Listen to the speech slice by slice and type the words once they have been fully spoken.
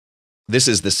This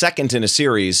is the second in a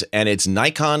series, and it's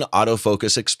Nikon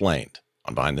Autofocus Explained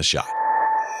on Behind the Shot.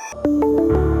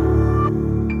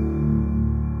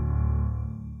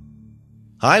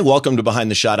 Hi, welcome to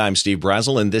Behind the Shot. I'm Steve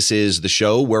Brazill, and this is the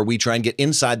show where we try and get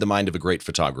inside the mind of a great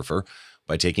photographer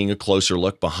by taking a closer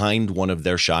look behind one of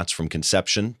their shots from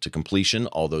conception to completion,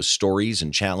 all those stories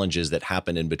and challenges that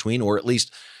happen in between, or at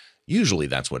least usually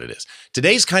that's what it is.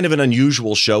 Today's kind of an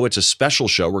unusual show. It's a special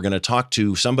show. We're going to talk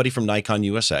to somebody from Nikon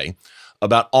USA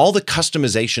about all the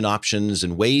customization options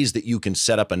and ways that you can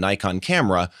set up a Nikon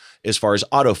camera as far as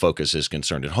autofocus is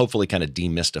concerned, and hopefully kind of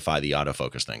demystify the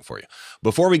autofocus thing for you.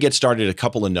 Before we get started, a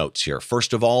couple of notes here.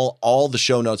 First of all the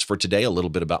show notes for today, a little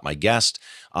bit about my guest,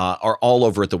 are all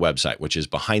over at the website, which is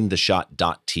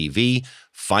behindtheshot.tv.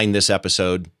 Find this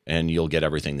episode and you'll get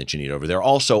everything that you need over there.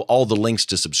 Also, all the links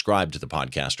to subscribe to the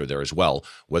podcast are there as well,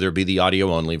 whether it be the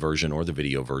audio only version or the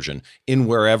video version, in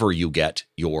wherever you get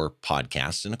your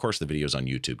podcasts. And of course, the videos on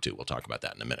YouTube too. We'll talk about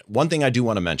that in a minute. One thing I do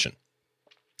want to mention,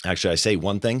 actually I say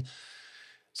one thing,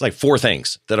 it's like four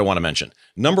things that I want to mention.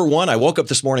 Number one, I woke up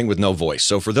this morning with no voice.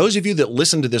 So for those of you that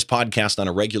listen to this podcast on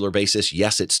a regular basis,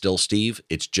 yes, it's still Steve.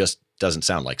 It just doesn't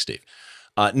sound like Steve.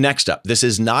 Next up, this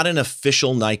is not an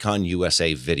official Nikon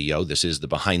USA video. This is the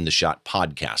Behind the Shot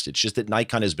podcast. It's just that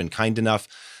Nikon has been kind enough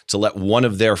to let one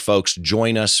of their folks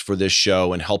join us for this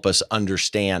show and help us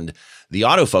understand the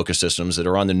autofocus systems that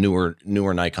are on the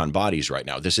newer Nikon bodies right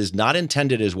now. This is not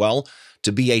intended as well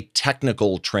to be a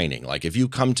technical training. Like if you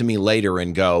come to me later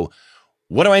and go,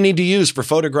 what do I need to use for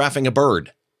photographing a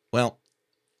bird? Well,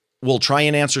 we'll try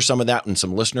and answer some of that in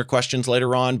some listener questions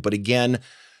later on. But again,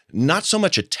 not so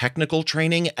much a technical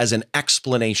training as an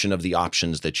explanation of the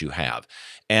options that you have.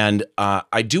 And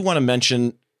I do want to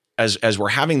mention, as we're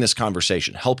having this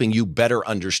conversation, helping you better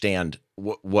understand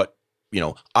what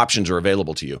options are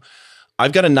available to you.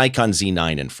 I've got a Nikon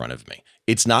Z9 in front of me.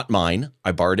 It's not mine.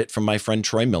 I borrowed it from my friend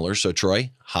Troy Miller. So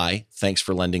Troy, hi, thanks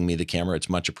for lending me the camera. It's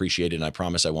much appreciated, and I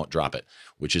promise I won't drop it,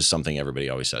 which is something everybody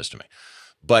always says to me.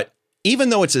 But even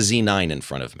though it's a Z9 in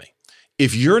front of me,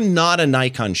 if you're not a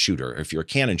Nikon shooter, if you're a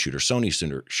Canon shooter, Sony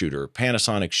shooter,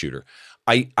 Panasonic shooter,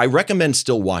 I recommend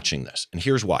still watching this. And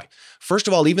here's why. First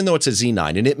of all, even though it's a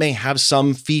Z9 and it may have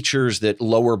some features that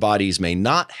lower bodies may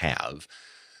not have,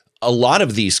 a lot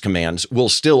of these commands will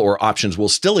still, or options will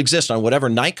still exist on whatever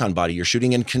Nikon body you're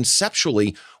shooting. And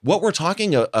conceptually, what we're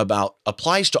talking about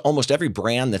applies to almost every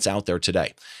brand that's out there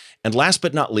today. And last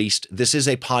but not least, this is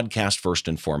a podcast first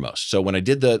and foremost. So when I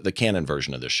did the Canon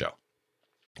version of this show,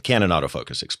 Canon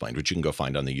Autofocus Explained, which you can go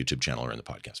find on the YouTube channel or in the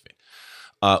podcast feed.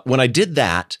 When I did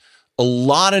that, a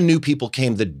lot of new people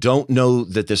came that don't know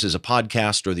that this is a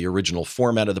podcast or the original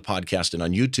format of the podcast. And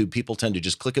on YouTube, people tend to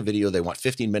just click a video. They want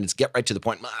 15 minutes, get right to the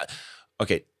point.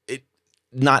 Okay,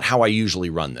 not how I usually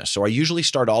run this. So I usually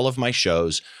start all of my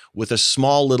shows with a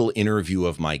small little interview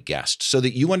of my guest so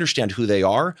that you understand who they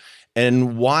are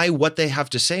and why what they have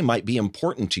to say might be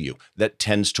important to you. That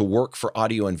tends to work for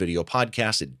audio and video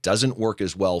podcasts. It doesn't work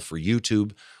as well for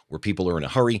YouTube, where people are in a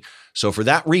hurry. So for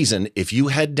that reason, if you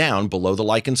head down below the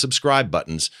like and subscribe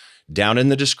buttons, down in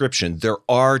the description, there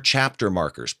are chapter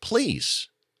markers. Please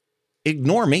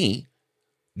ignore me.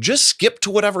 Just skip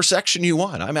to whatever section you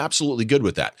want. I'm absolutely good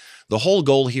with that. The whole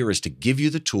goal here is to give you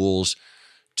the tools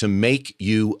to make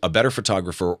you a better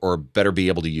photographer or better be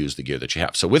able to use the gear that you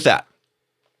have. So with that,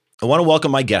 I want to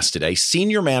welcome my guest today,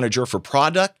 Senior Manager for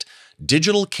Product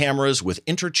Digital Cameras with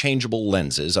Interchangeable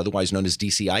Lenses, otherwise known as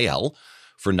DCIL,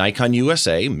 for Nikon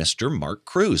USA, Mr. Mark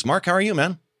Cruz. Mark, how are you,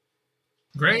 man?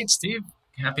 Great, Steve.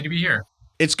 Happy to be here.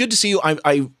 It's good to see you.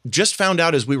 I just found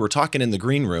out as we were talking in the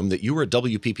green room that you were at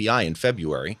WPPI in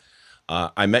February.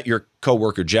 I met your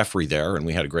coworker, Jeffrey, there, and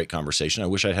we had a great conversation. I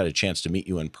wish I'd had a chance to meet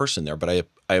you in person there, but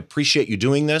I appreciate you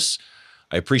doing this.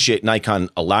 I appreciate Nikon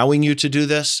allowing you to do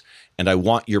this, and I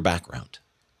want your background.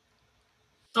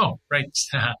 Oh, right.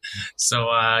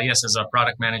 So, yes, as a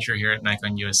product manager here at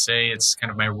Nikon USA, it's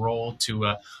kind of my role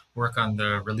to work on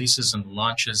the releases and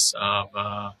launches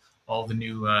of all the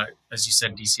new, as you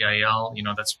said, DCIL.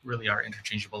 That's really our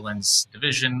interchangeable lens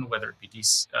division, whether it be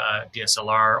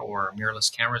DSLR or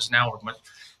mirrorless cameras. Now we're much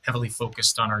heavily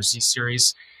focused on our Z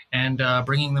series and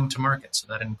bringing them to market. So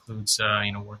that includes,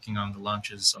 working on the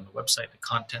launches on the website, the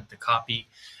content, the copy,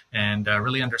 and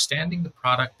really understanding the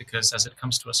product, because as it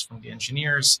comes to us from the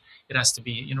engineers, it has to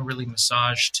be, really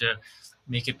massaged to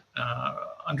make it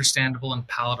understandable and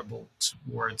palatable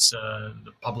towards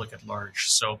the public at large.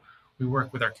 So we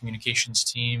work with our communications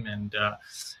team and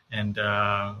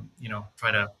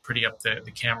try to pretty up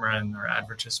the camera and our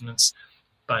advertisements.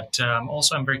 But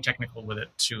also, I'm very technical with it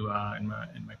too. In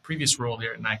my previous role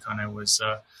here at Nikon, I was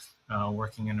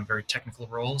working in a very technical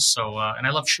role. So, and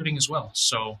I love shooting as well.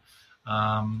 So,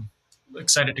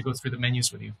 excited to go through the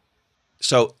menus with you.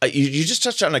 So you just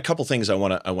touched on a couple things I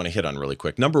want to hit on really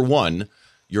quick. Number one,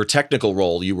 your technical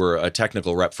role. You were a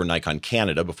technical rep for Nikon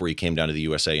Canada before you came down to the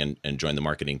USA and joined the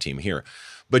marketing team here.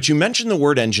 But you mentioned the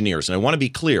word engineers, and I want to be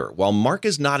clear. While Mark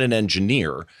is not an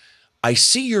engineer, I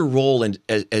see your role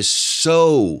as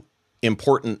so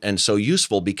important and so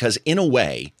useful because, in a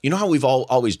way, you know how we've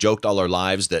always joked all our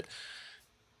lives that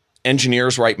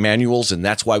engineers write manuals and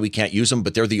that's why we can't use them,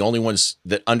 but they're the only ones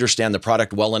that understand the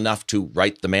product well enough to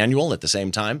write the manual at the same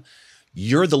time.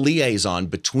 You're the liaison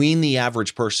between the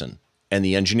average person and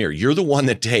the engineer. You're the one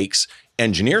that takes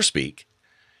engineer speak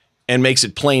and makes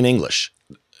it plain English.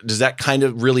 Does that kind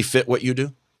of really fit what you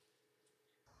do?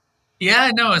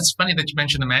 Yeah, no, it's funny that you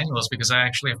mentioned the manuals because I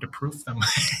actually have to proof them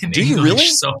in Do English. you really?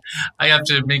 So I have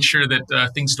to make sure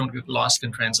that things don't get lost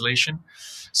in translation.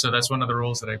 So that's one of the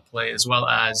roles that I play, as well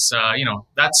as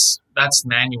that's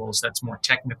manuals. That's more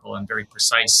technical and very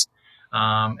precise.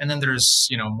 And then there's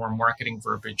more marketing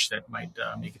verbiage that might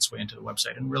make its way into the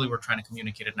website. And really, we're trying to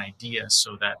communicate an idea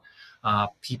so that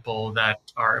people that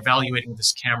are evaluating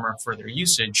this camera for their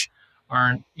usage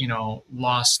aren't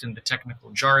lost in the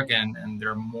technical jargon, and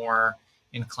they're more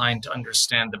inclined to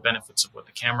understand the benefits of what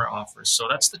the camera offers. So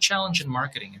that's the challenge in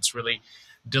marketing. It's really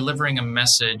delivering a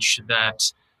message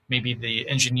that maybe the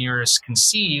engineers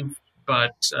conceive,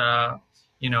 but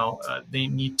they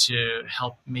need to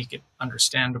help make it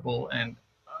understandable and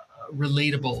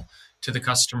relatable to the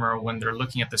customer when they're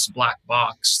looking at this black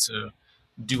box to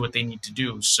do what they need to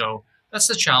do. So that's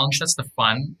the challenge. That's the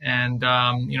fun. And,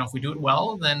 if we do it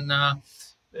well, then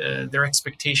their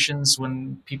expectations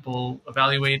when people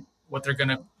evaluate what they're going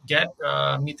to get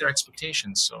meet their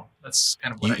expectations. So that's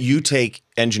kind of what you take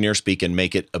engineer speak and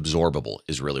make it absorbable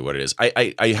is really what it is.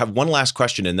 I have one last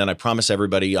question, and then I promise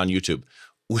everybody on YouTube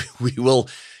we will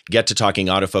get to talking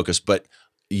autofocus. But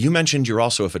you mentioned you're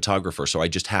also a photographer, so I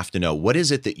just have to know, what is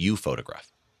it that you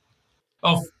photograph?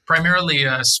 Oh, primarily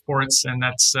sports, and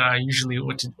that's usually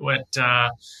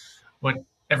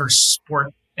whatever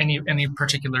sport any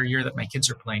particular year that my kids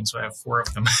are playing. So I have 4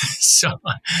 of them. So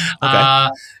Okay.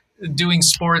 Doing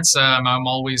sports, I'm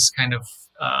always kind of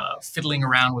fiddling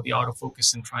around with the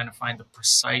autofocus and trying to find the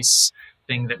precise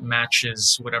thing that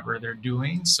matches whatever they're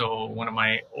doing. So one of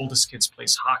my oldest kids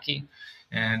plays hockey,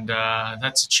 and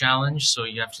that's a challenge. So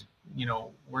you have to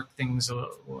work things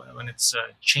when it's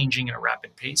changing at a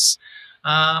rapid pace.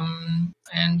 And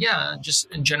yeah, just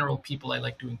in general, people, I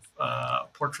like doing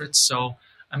portraits. So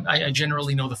I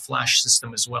generally know the flash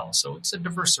system as well. So it's a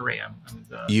diverse array.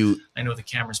 I know the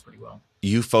cameras pretty well.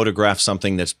 You photograph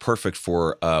something that's perfect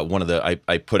for one of the,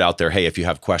 I put out there, hey, if you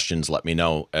have questions, let me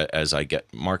know as I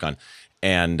get Mark on.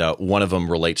 And one of them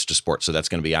relates to sports. So that's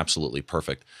going to be absolutely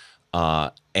perfect.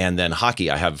 And then hockey,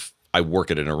 I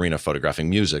work at an arena photographing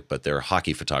music, but their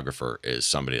hockey photographer is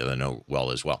somebody that I know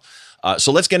well as well.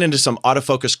 So let's get into some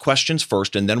autofocus questions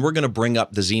first, and then we're going to bring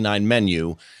up the Z9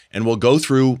 menu, and we'll go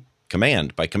through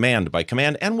command by command by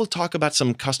command, and we'll talk about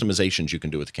some customizations you can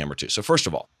do with the camera too. So first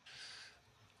of all,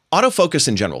 autofocus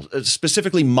in general,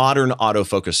 specifically modern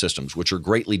autofocus systems, which are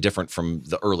greatly different from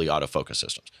the early autofocus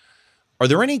systems. Are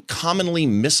there any commonly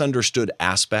misunderstood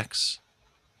aspects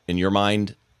in your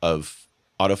mind of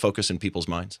autofocus in people's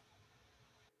minds?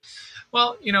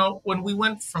 Well, when we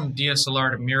went from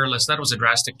DSLR to mirrorless, that was a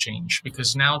drastic change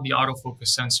because now the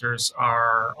autofocus sensors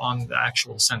are on the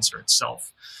actual sensor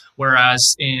itself.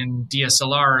 Whereas in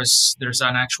DSLRs, there's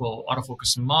an actual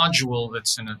autofocus module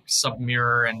that's in a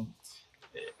sub-mirror, and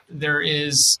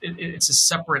it's a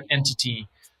separate entity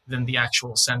than the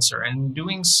actual sensor. And in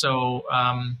doing so,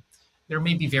 there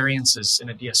may be variances in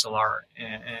a DSLR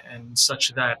and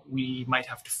such that we might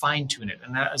have to fine-tune it.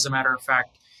 And that, as a matter of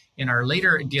fact, in our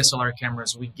later DSLR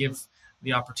cameras, we give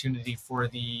the opportunity for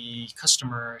the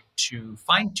customer to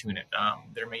fine-tune it.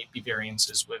 There may be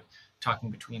variances with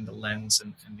talking between the lens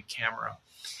and the camera.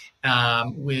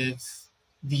 With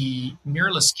the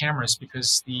mirrorless cameras,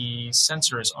 because the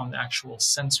sensor is on the actual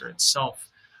sensor itself,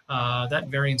 that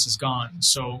variance is gone.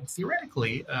 So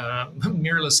theoretically,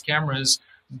 mirrorless cameras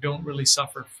don't really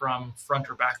suffer from front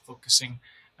or back focusing,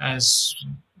 as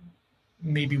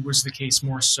maybe was the case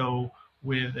more so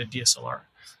with a DSLR.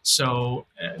 So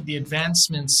the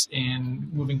advancements in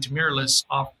moving to mirrorless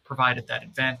provided that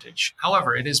advantage.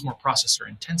 However, it is more processor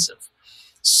intensive.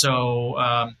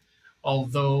 So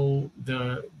although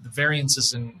the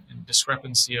variances in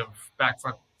discrepancy of back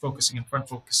focusing and front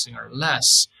focusing are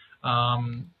less,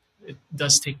 it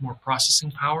does take more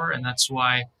processing power, and that's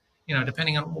why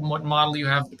depending on what model you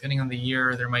have, depending on the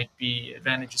year, there might be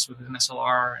advantages with an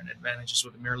SLR and advantages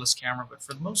with a mirrorless camera. But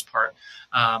for the most part,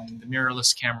 the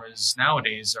mirrorless cameras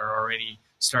nowadays are already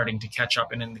starting to catch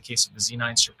up, and in the case of the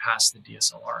Z9, surpass the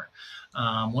DSLR.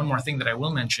 One more thing that I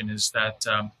will mention is that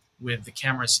with the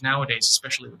cameras nowadays,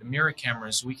 especially with the mirror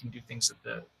cameras, we can do things that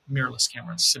the mirrorless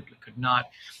cameras simply could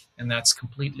not, and that's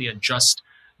completely adjust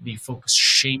the focus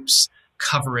shapes,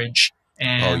 coverage,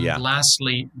 and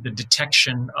lastly, the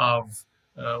detection of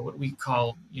what we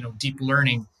call, deep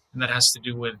learning, and that has to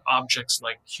do with objects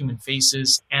like human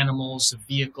faces, animals,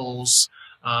 vehicles.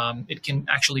 It can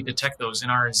actually detect those. In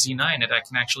our Z9, it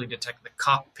can actually detect the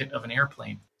cockpit of an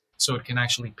airplane, so it can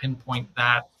actually pinpoint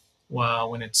that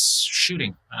when it's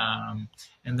shooting.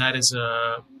 And that is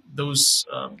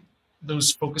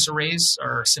those focus arrays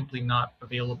are simply not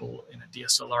available in a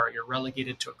DSLR. You're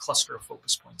relegated to a cluster of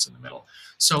focus points in the middle.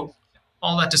 So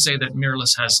all that to say that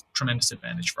mirrorless has tremendous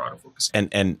advantage for autofocusing.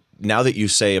 And now that you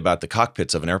say about the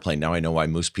cockpits of an airplane, now I know why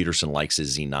Moose Peterson likes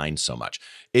his Z9 so much.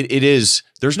 It is,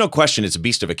 there's no question it's a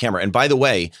beast of a camera. And by the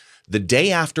way, the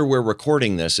day after we're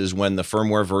recording this is when the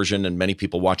firmware version, and many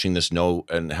people watching this know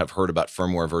and have heard about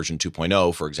firmware version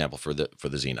 2.0, for example, for the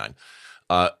Z9.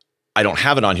 I don't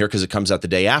have it on here because it comes out the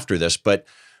day after this, but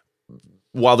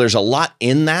while there's a lot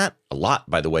in that, a lot,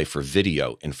 by the way, for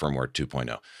video in firmware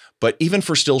 2.0, but even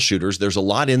for still shooters, there's a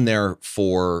lot in there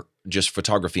for just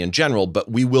photography in general, but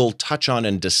we will touch on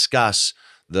and discuss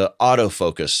the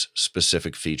autofocus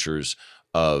specific features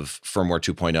of firmware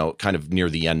 2.0 kind of near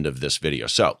the end of this video.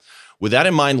 So with that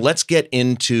in mind, let's get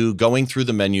into going through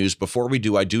the menus. Before we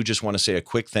do, I do just want to say a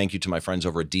quick thank you to my friends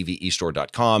over at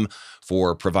dvestore.com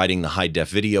for providing the high-def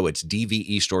video. It's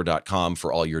dvestore.com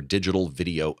for all your digital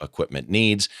video equipment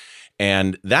needs.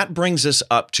 And that brings us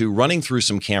up to running through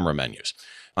some camera menus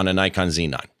on a Nikon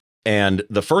Z9. And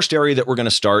the first area that we're going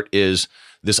to start is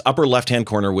this upper left-hand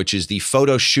corner, which is the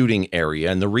photo shooting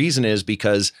area. And the reason is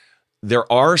because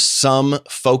there are some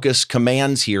focus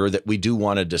commands here that we do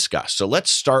want to discuss. So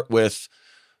let's start with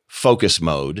focus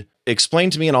mode. Explain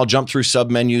to me, and I'll jump through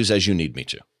submenus as you need me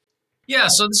to. Yeah,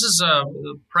 so this is a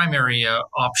primary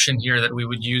option here that we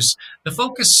would use. The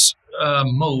focus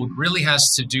mode really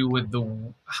has to do with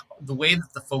the way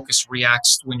that the focus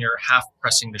reacts when you're half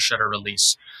pressing the shutter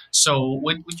release. So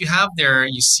what you have there,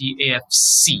 you see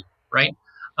AFC, right?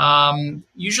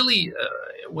 Usually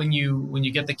when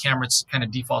you get the camera, it's kind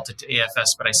of defaulted to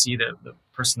AFS, but I see the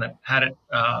person that had it,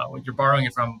 what you're borrowing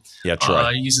it from, Troy.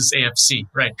 Uses AFC,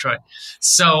 right, Troy.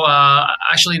 So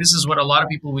actually, this is what a lot of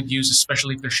people would use,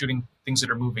 especially if they're shooting things that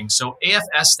are moving. So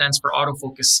AFS stands for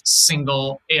autofocus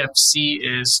single. AFC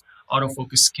is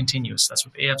autofocus continuous. That's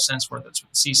what AF stands for. That's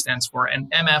what C stands for. And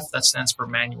MF, that stands for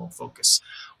manual focus,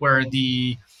 where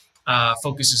the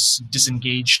focus is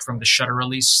disengaged from the shutter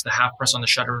release, the half press on the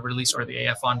shutter release, or the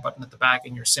AF on button at the back,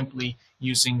 and you're simply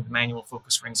using the manual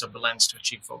focus rings of the lens to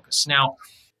achieve focus. Now,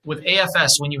 with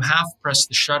AFS, when you half press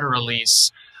the shutter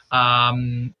release,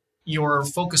 your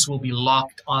focus will be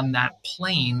locked on that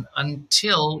plane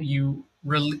until you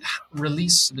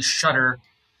release the shutter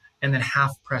and then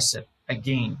half press it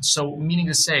again. So meaning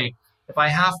to say, if I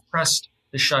half pressed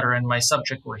the shutter and my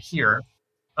subject were here,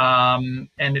 and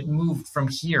it moved from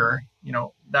here,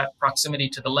 that proximity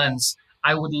to the lens,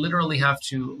 I would literally have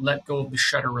to let go of the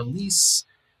shutter release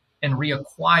and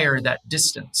reacquire that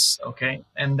distance, okay?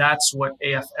 And that's what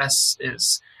AFS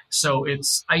is. So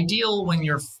it's ideal when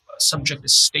your subject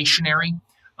is stationary.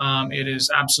 It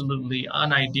is absolutely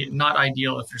not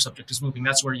ideal if your subject is moving.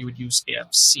 That's where you would use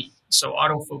AFC. So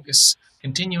autofocus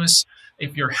continuous.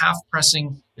 If you're half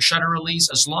pressing the shutter release,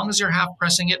 as long as you're half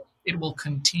pressing it, it will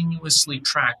continuously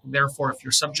track. Therefore, if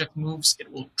your subject moves,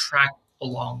 it will track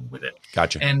along with it.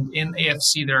 Gotcha. And in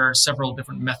AFC, there are several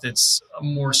different methods,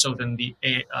 more so than the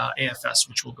AFS,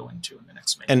 which we'll go into in the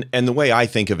next minute. And the way I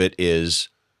think of it is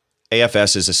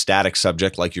AFS is a static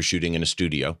subject like you're shooting in a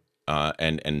studio.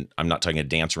 And I'm not talking a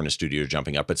dancer in a studio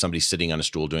jumping up, but somebody sitting on a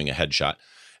stool doing a headshot,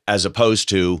 as opposed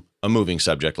to a moving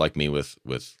subject like me with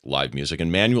live music.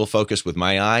 And manual focus with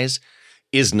my eyes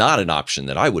is not an option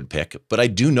that I would pick, but I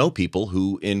do know people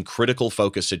who in critical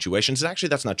focus situations, and actually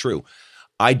that's not true.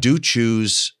 I do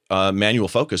choose manual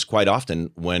focus quite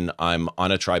often when I'm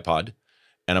on a tripod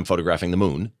and I'm photographing the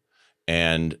moon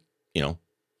and,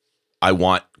 I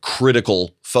want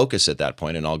critical focus at that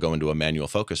point, and I'll go into a manual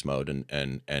focus mode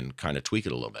and kind of tweak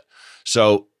it a little bit.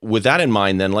 So with that in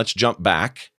mind, then let's jump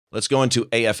back. Let's go into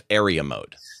AF area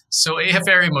mode. So AF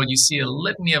area mode, you see a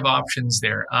litany of options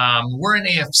there. We're in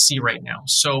AFC right now.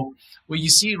 So what you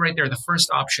see right there, the first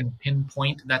option,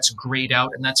 pinpoint, that's grayed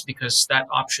out, and that's because that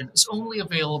option is only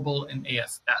available in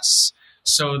AFS.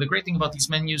 So the great thing about these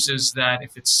menus is that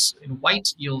if it's in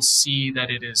white, you'll see that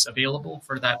it is available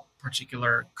for that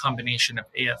particular combination of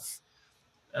AF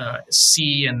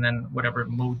C and then whatever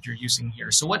mode you're using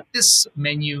here. So what this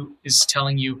menu is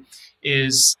telling you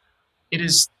is it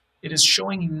is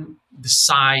showing you the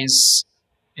size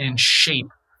and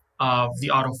shape of the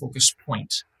autofocus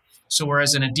point. So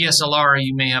whereas in a DSLR,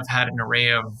 you may have had an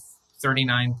array of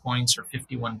 39 points or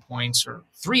 51 points or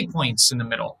 3 points in the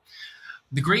middle.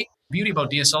 The great beauty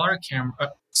about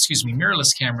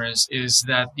mirrorless cameras is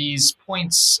that these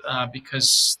points,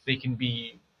 because they can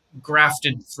be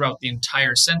grafted throughout the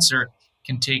entire sensor,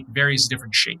 can take various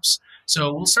different shapes.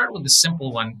 So we'll start with the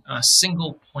simple one,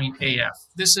 single point AF.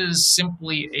 This is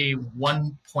simply a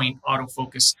 1-point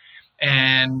autofocus.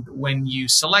 And when you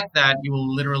select that, you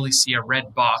will literally see a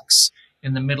red box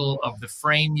in the middle of the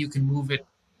frame. You can move it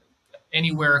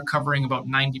anywhere, covering about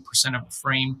 90% of the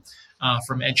frame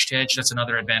from edge to edge. That's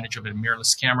another advantage of a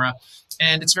mirrorless camera.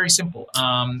 And it's very simple.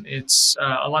 It's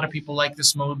a lot of people like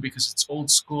this mode because it's old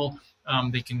school.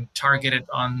 They can target it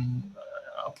on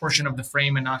a portion of the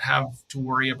frame and not have to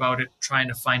worry about it trying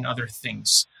to find other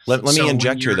things. Let me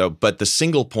inject here, though. But the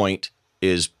single point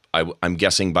is, I'm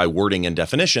guessing by wording and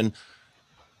definition,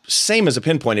 same as a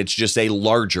pinpoint. It's just a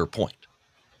larger point.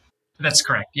 That's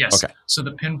correct. Yes. Okay. So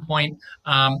the pinpoint.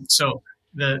 So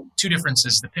the two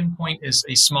differences: the pinpoint is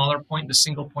a smaller point. The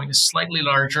single point is slightly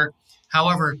larger.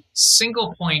 However,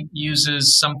 single point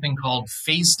uses something called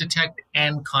phase detect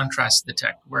and contrast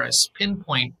detect, whereas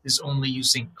pinpoint is only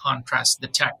using contrast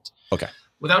detect. Okay.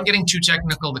 Without getting too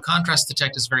technical, the contrast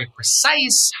detect is very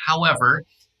precise. However,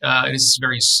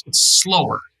 it's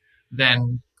slower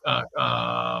than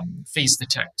phase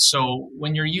detect. So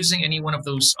when you're using any one of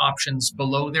those options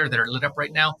below there that are lit up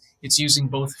right now, it's using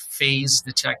both phase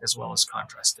detect as well as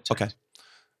contrast detect. Okay.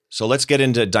 So let's get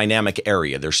into dynamic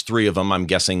area. There's 3 of them. I'm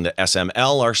guessing the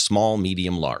SML are small,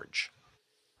 medium, large.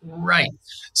 Right.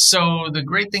 So the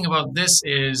great thing about this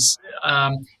is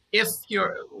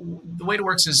the way it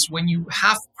works is when you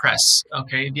half press,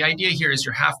 okay, the idea here is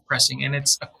you're half pressing and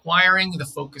it's acquiring the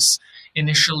focus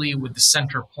initially with the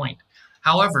center point.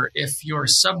 However, if your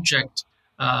subject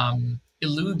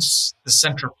eludes the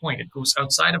center point, it goes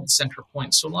outside of the center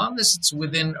point, so long as it's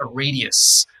within a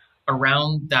radius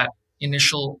around that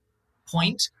initial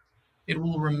point, it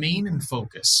will remain in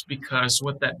focus, because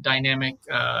what that dynamic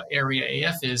area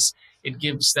AF is, it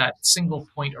gives that single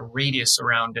point a radius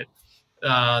around it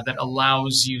that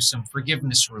allows you some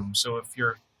forgiveness room. So if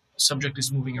your subject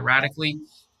is moving erratically,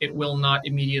 it will not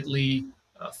immediately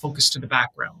focus to the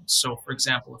background. So for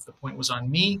example, if the point was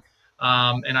on me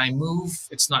and I move,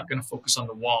 it's not going to focus on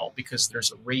the wall because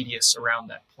there's a radius around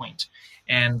that point.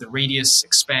 And the radius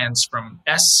expands from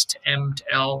S to M to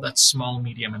L, that's small,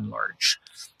 medium, and large.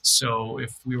 So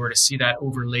if we were to see that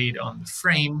overlaid on the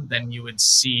frame, then you would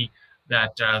see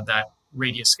that that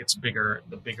radius gets bigger,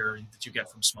 the bigger that you get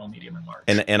from small, medium, and large.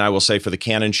 And I will say for the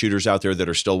Canon shooters out there that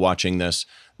are still watching this,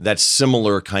 that's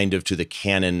similar kind of to the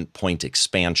Canon point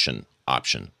expansion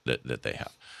option that they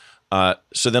have.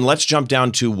 So then let's jump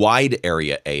down to wide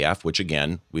area AF, which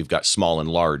again, we've got small and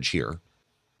large here.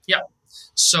 Yeah.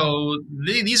 So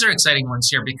these are exciting ones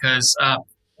here because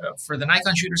for the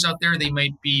Nikon shooters out there, they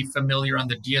might be familiar on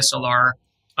the DSLR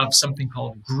of something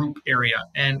called group area.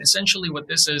 And essentially what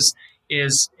this is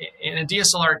in a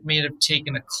DSLR, it may have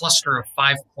taken a cluster of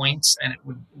 5 points and it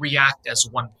would react as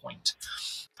 1 point.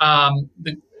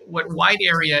 What wide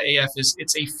area AF is,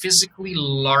 it's a physically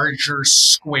larger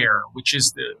square, which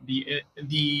is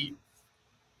the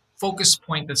focus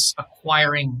point that's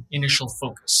acquiring initial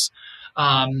focus.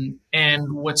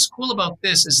 And what's cool about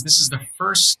this is the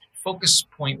first focus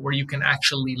point where you can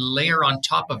actually layer on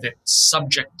top of it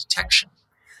subject detection.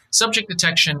 Subject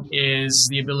detection is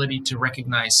the ability to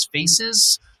recognize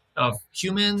faces of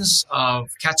humans, of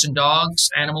cats and dogs,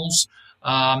 animals,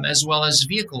 as well as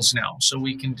vehicles now. So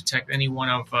we can detect any one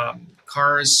of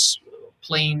cars,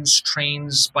 planes,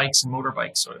 trains, bikes, and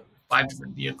motorbikes. So 5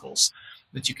 different vehicles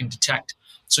that you can detect.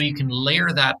 So you can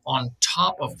layer that on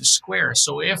top of the square.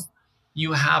 So if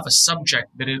you have a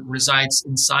subject that it resides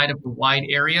inside of the wide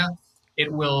area,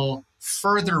 it will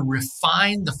further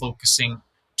refine the focusing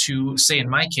to, say in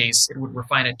my case, it would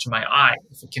refine it to my eye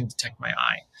if it can detect my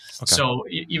eye. Okay. So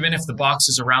even if the box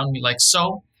is around me like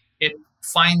so, it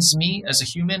finds me as a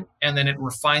human and then it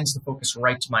refines the focus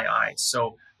right to my eye.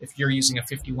 So if you're using a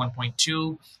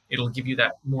 51.2, it'll give you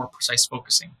that more precise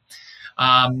focusing.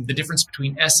 The difference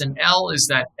between S and L is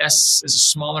that S is a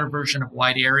smaller version of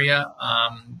wide area,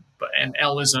 and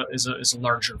L is a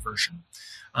larger version.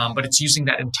 But it's using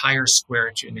that entire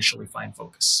square to initially find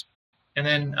focus. And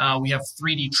then we have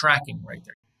 3D tracking right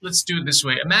there. let's do it this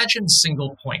way. Imagine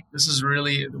single point. This is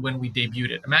really when we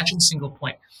debuted it. Imagine single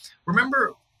point.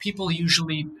 Remember, people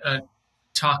usually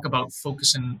talk about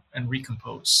focus and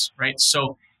recompose, right?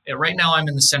 So right now I'm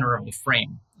in the center of the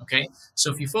frame, okay?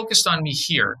 So if you focused on me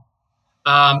here,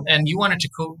 and you wanted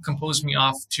to compose me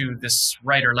off to this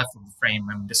right or left of the frame,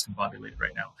 I'm discombobulated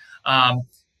right now.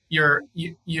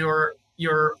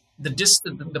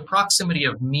 The proximity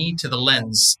of me to the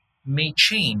lens may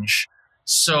change.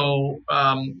 So,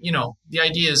 the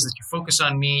idea is that you focus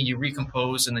on me, you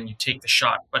recompose, and then you take the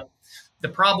shot. But the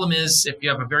problem is if you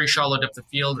have a very shallow depth of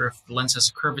field or if the lens has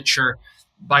a curvature,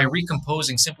 by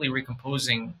simply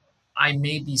recomposing, I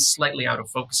may be slightly out of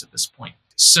focus at this point.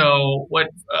 So what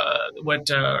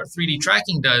 3D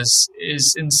tracking does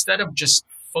is instead of just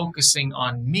focusing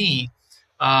on me,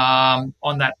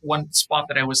 on that one spot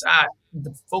that I was at,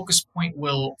 the focus point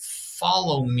will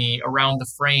follow me around the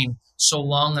frame so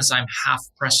long as I'm half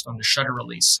pressed on the shutter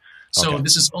release. So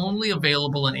this is only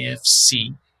available in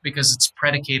AFC because it's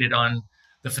predicated on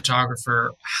the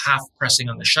photographer half pressing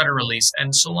on the shutter release.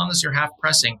 And so long as you're half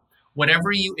pressing,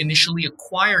 whatever you initially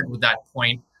acquired with that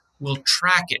point will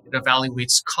track it. It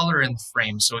evaluates color in the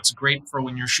frame. So it's great for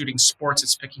when you're shooting sports,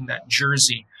 it's picking that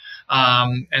jersey,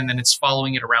 and then it's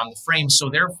following it around the frame. So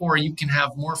therefore, you can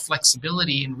have more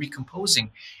flexibility in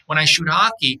recomposing. When I shoot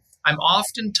hockey, I'm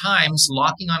oftentimes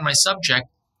locking on my subject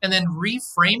and then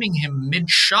reframing him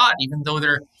mid-shot, even though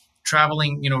they're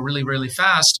traveling, really, really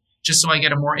fast, just so I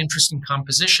get a more interesting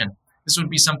composition. This would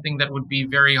be something that would be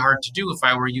very hard to do if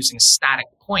I were using a static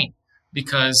point,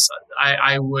 because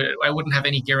I wouldn't have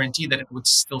any guarantee that it would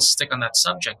still stick on that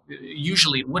subject.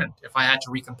 Usually it wouldn't. If I had to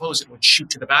recompose, it would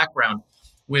shoot to the background.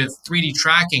 With 3D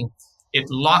tracking, it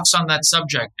locks on that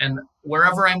subject, and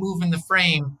wherever I move in the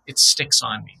frame, it sticks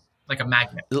on me like a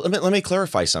magnet. Let me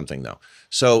clarify something, though.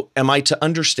 So am I to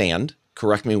understand,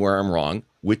 correct me where I'm wrong,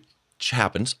 which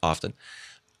happens often,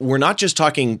 we're not just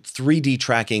talking 3D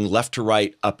tracking left to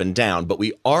right, up and down, but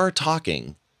we are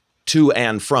talking to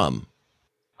and from.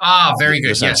 Very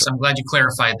good. Yes, I'm glad you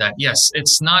clarified that. Yes,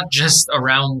 it's not just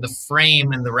around the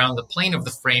frame and around the plane of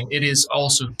the frame. It is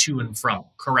also to and from.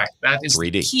 Correct. That is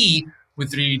 3D. The key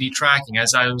with 3D tracking.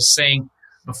 As I was saying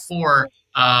before,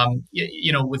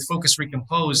 with focus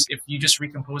recompose, if you just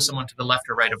recompose someone to the left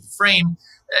or right of the frame,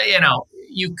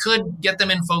 you could get them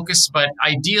in focus, but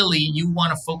ideally you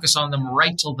want to focus on them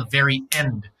right till the very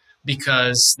end,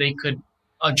 because they could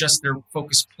adjust their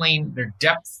focus plane, their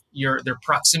depth, their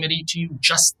proximity to you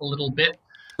just a little bit,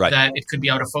 that it could be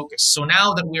out of focus. So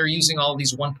now that we're using all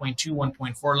these 1.2,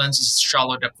 1.4 lenses,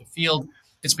 shallow depth of field,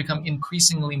 it's become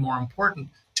increasingly more important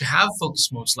to have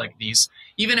focus modes like these.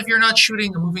 Even if you're not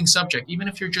shooting a moving subject, even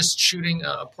if you're just shooting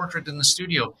a portrait in the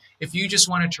studio, if you just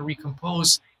wanted to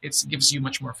recompose, it gives you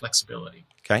much more flexibility.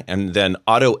 Okay, and then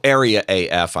auto area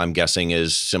AF, I'm guessing,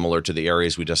 is similar to the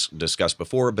areas we just discussed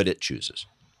before, but it chooses.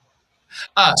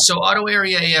 So auto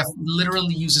area AF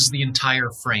literally uses the entire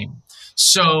frame.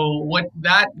 So what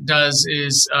that does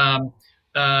is,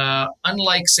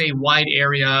 unlike, say, wide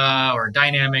area or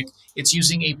dynamic, it's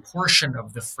using a portion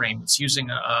of the frame. It's using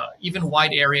even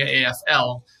wide area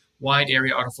AFL, wide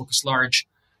area autofocus large,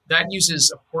 that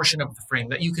uses a portion of the frame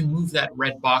that you can move that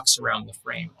red box around the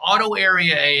frame. Auto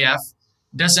area AF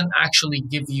doesn't actually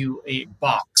give you a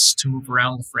box to move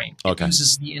around the frame. It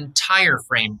uses the entire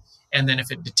frame. And then if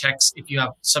you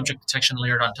have subject detection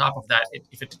layered on top of that,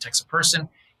 if it detects a person,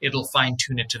 it'll fine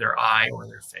tune it to their eye or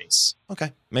their face.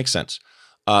 Okay, makes sense.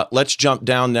 Let's jump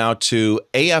down now to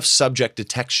AF subject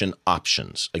detection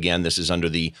options. Again, this is under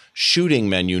the shooting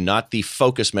menu, not the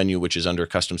focus menu, which is under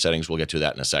custom settings. We'll get to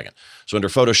that in a second. So under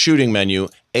photo shooting menu,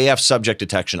 AF subject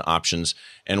detection options,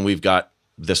 and we've got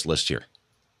this list here.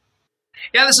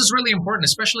 Yeah, this is really important,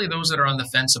 especially those that are on the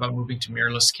fence about moving to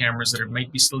mirrorless cameras that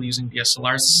might be still using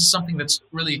DSLRs. This is something that's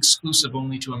really exclusive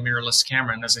only to a mirrorless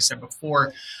camera. And as I said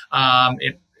before,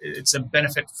 it's a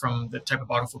benefit from the type of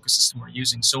autofocus system we're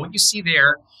using. So what you see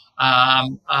there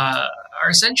are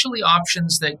essentially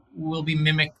options that will be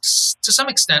mimicked to some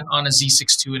extent on a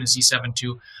Z6 II and a Z7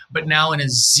 II, but now in a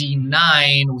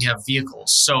Z9, we have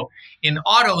vehicles. So in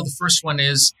auto, the first one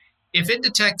is, if it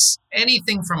detects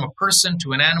anything from a person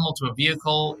to an animal to a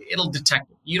vehicle, it'll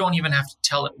detect it. You don't even have to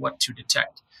tell it what to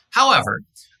detect. However,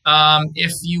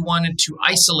 if you wanted to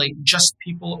isolate just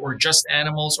people or just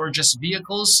animals or just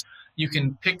vehicles, you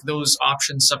can pick those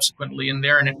options subsequently in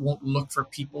there, and it won't look for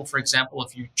people, for example,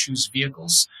 if you choose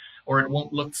vehicles, or it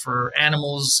won't look for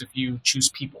animals if you choose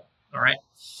people, all right?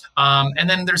 And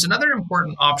then there's another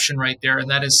important option right there, and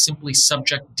that is simply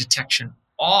subject detection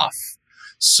off.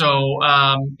 So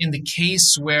in the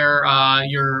case where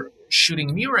you're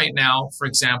shooting me right now, for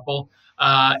example,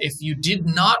 If you did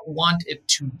not want it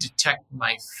to detect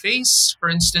my face, for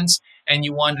instance, and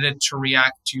you wanted it to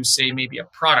react to, say, maybe a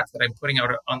product that I'm putting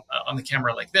out on the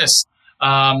camera like this,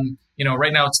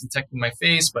 right now it's detecting my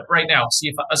face, but right now,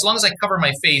 see, as long as I cover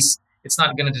my face, it's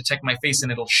not going to detect my face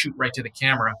and it'll shoot right to the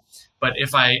camera. But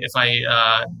if I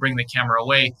bring the camera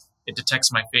away, it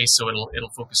detects my face, so it'll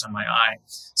focus on my eye.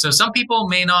 So some people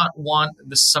may not want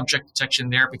the subject detection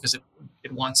there because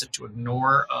it wants it to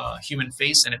ignore human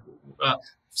face, and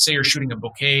say you're shooting a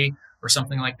bouquet or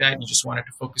something like that, and you just want it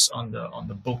to focus on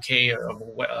the bouquet of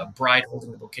a bride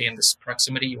holding the bouquet in this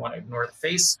proximity. You want to ignore the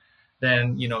face,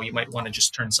 then you might want to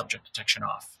just turn subject detection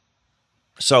off.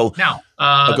 So now,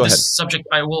 go ahead.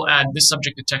 I will add, this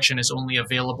subject detection is only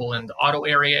available in the auto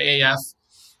area AF,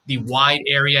 the wide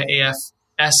area AF,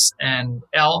 S and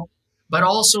L, but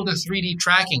also the 3D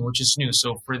tracking, which is new.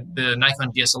 So for the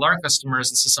Nikon DSLR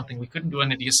customers, this is something we couldn't do on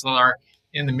the DSLR.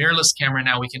 In the mirrorless camera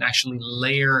now, we can actually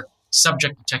layer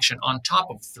subject detection on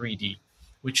top of 3D,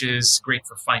 which is great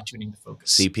for fine-tuning the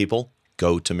focus. See, people?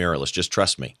 Go to mirrorless. Just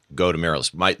trust me. Go to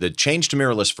mirrorless. The change to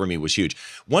mirrorless for me was huge.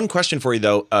 One question for you,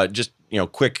 though, just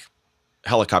quick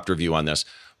helicopter view on this.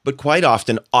 But quite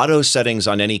often, auto settings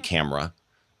on any camera,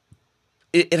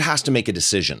 it has to make a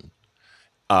decision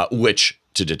which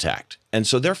to detect. And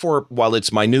so therefore, while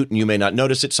it's minute and you may not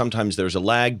notice it, sometimes there's a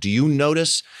lag. Do you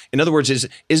notice? In other words,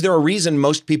 is there a reason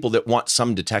most people that want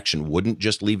some detection wouldn't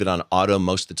just leave it on auto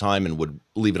most of the time and would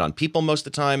leave it on people most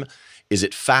of the time? Is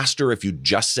it faster if you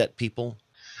just set people?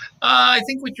 I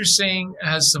think what you're saying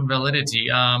has some validity.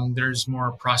 There's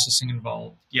more processing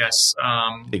involved. Yes.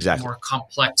 Exactly. More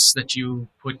complex that you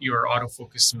put your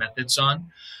autofocus methods on.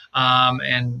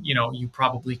 And you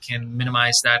probably can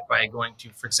minimize that by going to,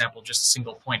 for example, just a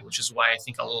single point, which is why I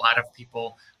think a lot of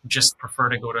people just prefer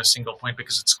to go to a single point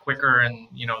because it's quicker and,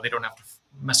 they don't have to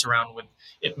mess around with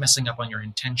it messing up on your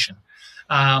intention.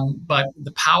 But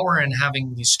the power in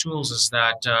having these tools is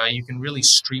that you can really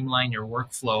streamline your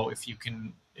workflow if you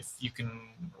can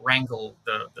wrangle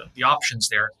the options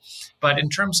there. But in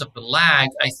terms of the lag,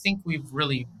 I think we've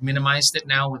really minimized it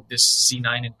now with this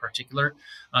Z9 in particular.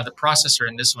 The processor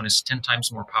in this one is 10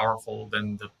 times more powerful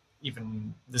than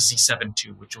even the Z7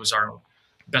 II, which was our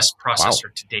best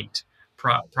processor to date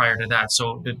prior to that.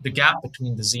 So the gap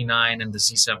between the Z9 and the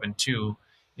Z7 II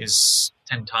is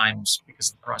 10 times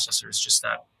because the processor is just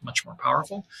that much more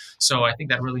powerful. So I think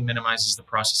that really minimizes the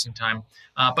processing time.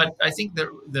 But I think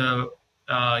the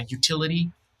utility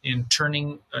in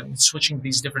switching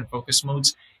these different focus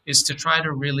modes is to try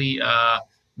to really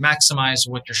maximize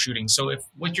what you're shooting. So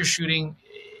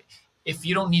if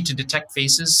you don't need to detect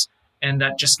faces and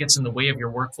that just gets in the way of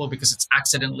your workflow because it's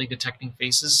accidentally detecting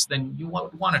faces, then you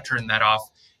want to turn that off.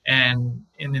 And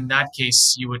in that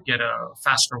case, you would get a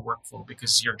faster workflow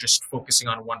because you're just focusing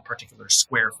on one particular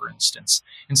square, for instance,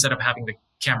 instead of having the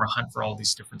camera hunt for all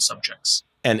these different subjects.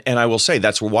 And I will say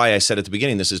that's why I said at the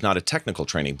beginning, this is not a technical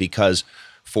training, because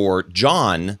for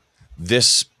John,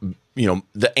 this,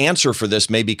 the answer for this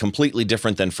may be completely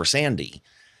different than for Sandy.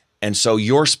 And so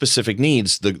your specific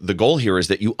needs, the goal here is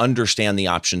that you understand the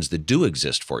options that do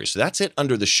exist for you. So that's it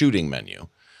under the shooting menu.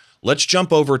 Let's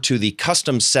jump over to the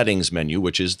custom settings menu,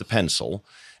 which is the pencil.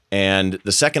 And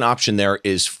the second option there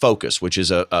is focus, which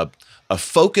is a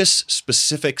focus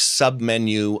specific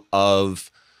submenu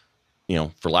of,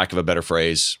 for lack of a better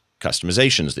phrase,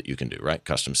 customizations that you can do, right?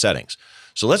 Custom settings.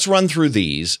 So let's run through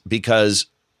these because,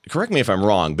 correct me if I'm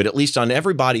wrong, but at least on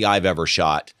every body I've ever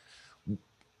shot,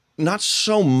 not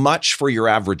so much for your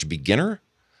average beginner,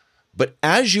 but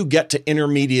as you get to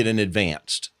intermediate and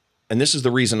advanced, and this is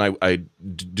the reason I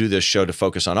do this show to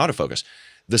focus on autofocus,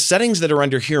 the settings that are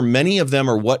under here, many of them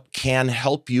are what can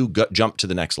help you jump to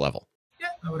the next level. Yeah,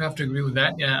 I would have to agree with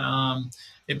that. Yeah,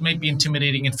 it might be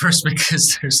intimidating at first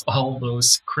because there's all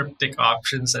those cryptic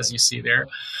options as you see there,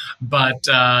 but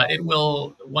it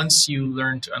will, once you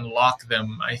learn to unlock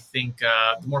them, I think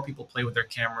the more people play with their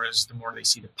cameras, the more they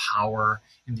see the power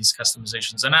in these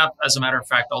customizations. And as a matter of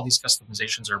fact, all these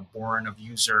customizations are born of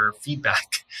user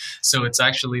feedback. So it's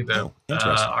actually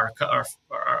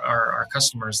our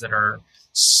customers that are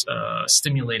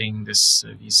stimulating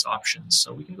these options.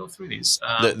 So we can go through these.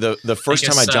 The first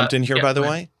time I jumped in here, by the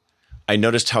way, I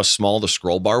noticed how small the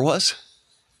scroll bar was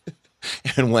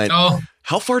and went,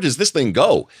 how far does this thing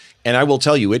go? And I will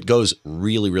tell you, it goes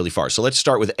really, really far. So let's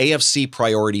start with AFC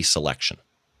priority selection.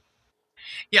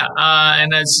 Yeah,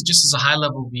 and as a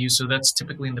high-level view, so that's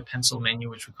typically in the pencil menu,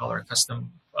 which we call our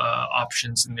custom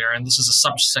options in there. And this is a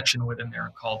subsection within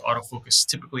there called autofocus.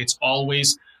 Typically, it's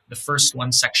always the first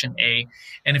one, section A.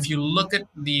 And if you look at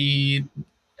the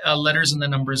letters and the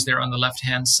numbers there on the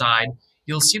left-hand side,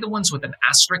 you'll see the ones with an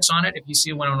asterisk on it. If you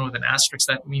see one with an asterisk,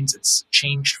 that means it's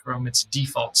changed from its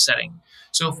default setting.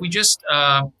 So if we just,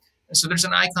 so there's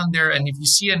an icon there, and if you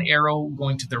see an arrow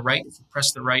going to the right, if you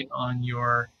press the right on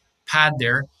your pad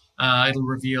there, it'll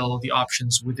reveal the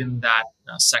options within that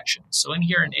section. So in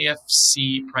here in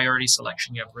AFC priority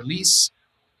selection, you have release,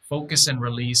 focus and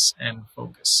release, and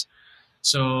focus.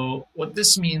 So what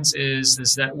this means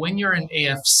is that when you're in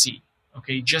AFC,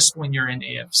 okay, just when you're in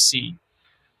AFC,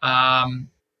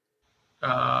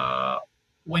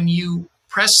 when you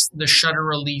press the shutter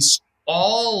release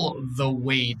all the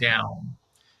way down,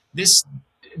 this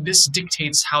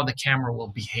dictates how the camera will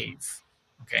behave.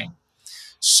 Okay,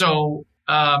 so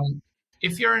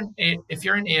if you're in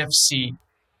AFC,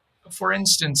 for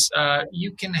instance,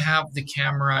 you can have the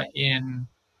camera in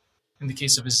the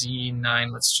case of a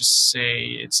Z9, let's just say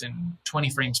it's in 20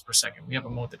 frames per second. We have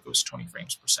a mode that goes 20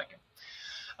 frames per second.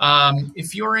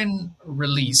 If you're in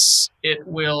release, it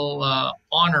will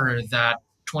honor that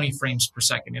 20 frames per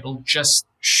second. It'll just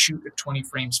shoot at 20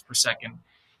 frames per second.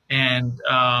 And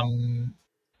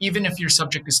even if your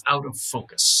subject is out of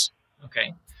focus,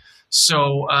 okay?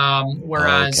 So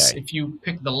whereas if you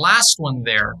pick the last one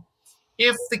there,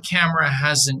 if the camera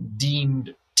hasn't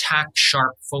deemed tack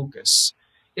sharp focus,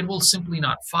 it will simply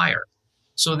not fire.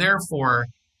 So therefore,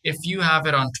 if you have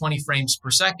it on 20 frames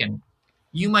per second,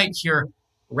 you might hear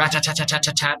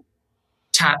rat-tat-tat-tat-tat-tat,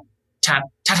 tat, tat,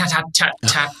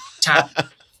 tat-tat-tat-tat, tat.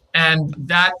 And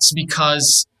that's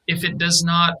because if it does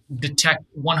not detect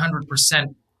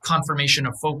 100% confirmation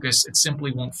of focus, it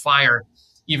simply won't fire,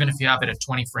 even if you have it at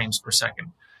 20 frames per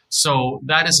second. So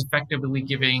that is effectively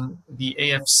giving the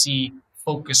AFC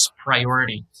focus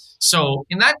priority. So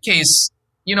in that case,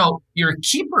 you know, your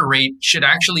keeper rate should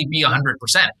actually be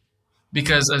 100%,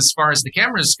 because as far as the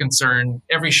camera is concerned,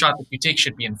 every shot that you take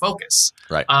should be in focus.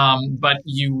 Right. But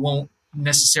you won't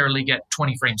necessarily get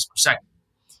 20 frames per second.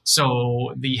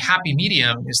 So the happy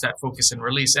medium is that focus and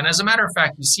release. And as a matter of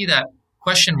fact, you see that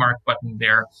question mark button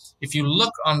there. If you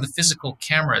look on the physical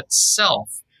camera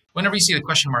itself, whenever you see the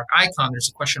question mark icon, there's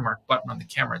a question mark button on the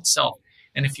camera itself.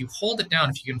 And if you hold it down,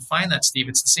 if you can find that, Steve,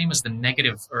 it's the same as the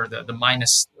negative or the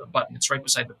minus button. It's right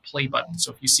beside the play button.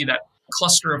 So if you see that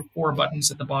cluster of 4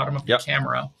 buttons at the bottom of the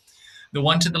camera, the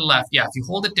one to the left, if you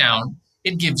hold it down,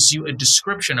 it gives you a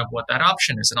description of what that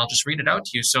option is. And I'll just read it out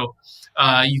to you. So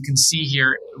you can see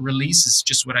here, release is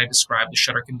just what I described. The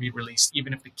shutter can be released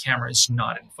even if the camera is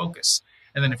not in focus.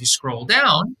 And then if you scroll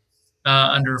down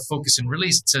under focus and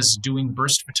release, it says doing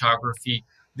burst photography.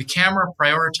 The camera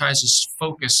prioritizes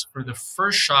focus for the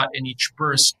first shot in each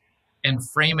burst and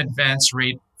frame advance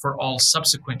rate for all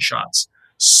subsequent shots.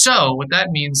 So what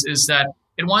that means is that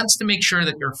it wants to make sure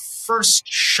that your first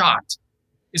shot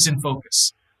is in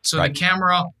focus. So the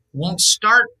camera won't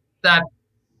start that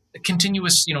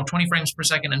continuous, 20 frames per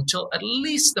second until at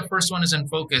least the first one is in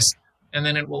focus, and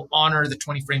then it will honor the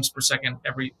 20 frames per second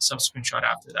every subsequent shot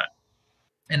after that.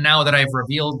 And now that I've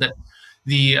revealed that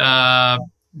the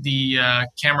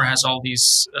camera has all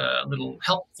these little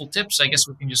helpful tips, I guess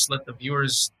we can just let the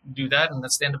viewers do that, and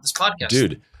that's the end of this podcast.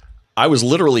 Dude, I was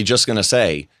literally just going to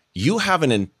say, you have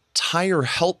an entire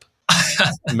help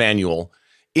manual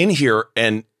in here,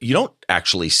 and you don't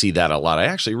actually see that a lot. I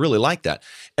actually really like that.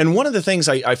 And one of the things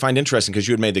I find interesting, because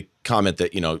you had made the comment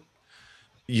that,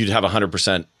 you'd have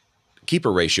 100%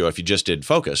 keeper ratio if you just did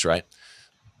focus, right?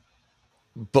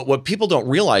 But what people don't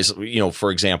realize,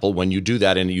 for example, when you do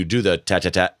that and you do the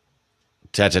tat-tat-tat,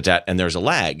 tat-tat-tat, and there's a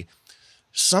lag,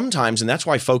 sometimes, and that's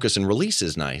why focus and release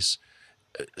is nice,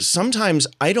 sometimes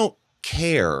I don't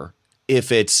care if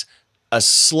it's a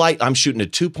slight, I'm shooting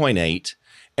at 2.8,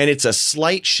 and it's a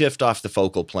slight shift off the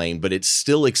focal plane, but it's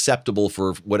still acceptable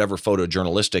for whatever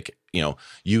photojournalistic,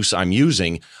 use I'm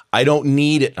using. I don't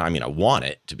need it. I mean, I want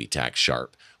it to be tack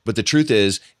sharp, but the truth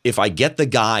is, if I get the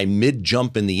guy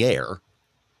mid-jump in the air,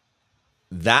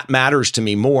 that matters to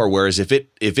me more. Whereas if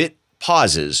it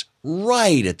pauses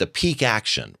right at the peak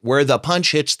action where the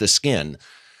punch hits the skin,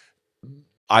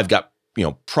 I've got,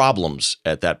 problems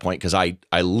at that point because I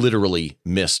literally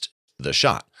missed the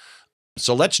shot.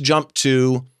 So let's jump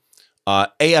to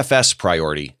AFS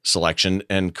priority selection.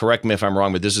 And correct me if I'm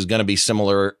wrong, but this is going to be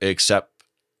similar, except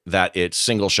that it's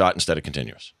single shot instead of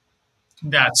continuous.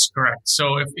 That's correct.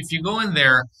 So if you go in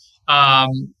there,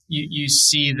 you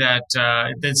see that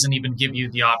it doesn't even give you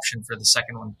the option for the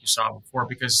second one you saw before,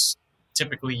 because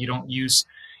typically you use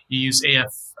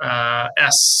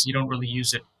AFS. You don't really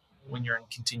use it when you're in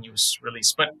continuous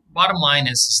release. But bottom line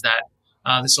is that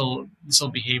this will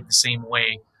behave the same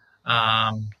way,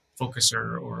 focus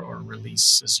or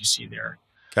release, as you see there.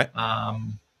 Okay.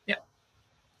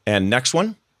 And next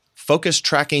one, focus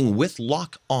tracking with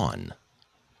lock on.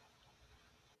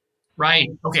 Right.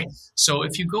 Okay. So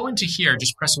if you go into here,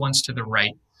 just press once to the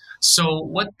right. So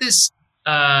what this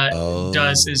does Oh,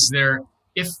 is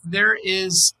if there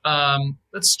is,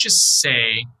 let's just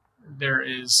say there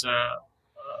is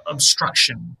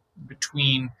obstruction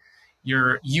between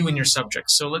you and your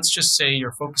subject. So let's just say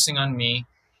you're focusing on me,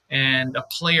 and a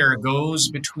player goes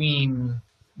between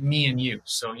me and you.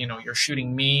 So you're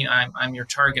shooting me. I'm your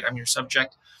target. I'm your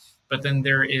subject. But then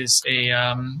there is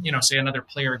say another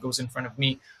player goes in front of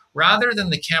me. Rather than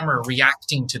the camera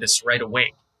reacting to this right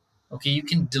away, okay, you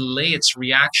can delay its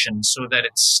reaction so that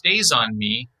it stays on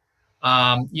me,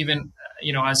 even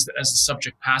as the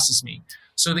subject passes me.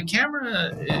 So the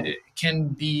camera can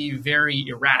be very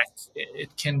erratic.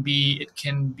 It can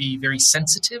be very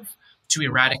sensitive to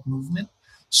erratic movement.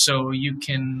 So you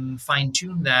can fine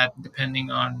tune that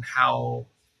depending on how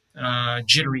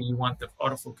jittery you want the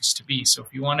autofocus to be. So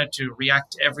if you want it to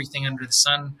react to everything under the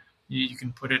sun, you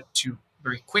can put it to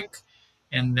very quick,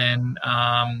 and then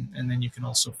you can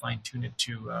also fine tune it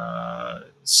to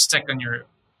stick on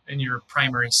your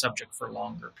primary subject for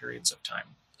longer periods of time.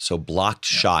 so blocked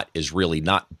shot is really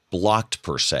not blocked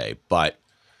per se, but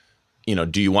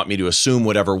do you want me to assume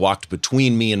whatever walked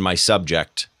between me and my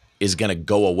subject is going to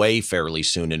go away fairly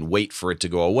soon and wait for it to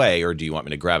go away, or do you want me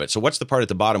to grab it? So what's the part at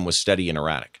the bottom with steady and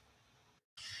erratic?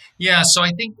 Yeah, so I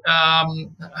think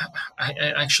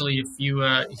actually, if you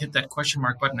hit that question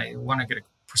mark button, I want to get a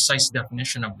precise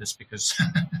definition of this because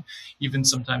even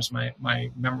sometimes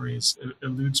my memory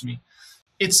eludes me.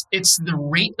 It's the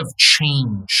rate of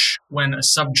change when a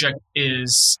subject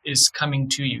is coming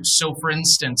to you. So, for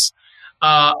instance,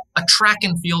 a track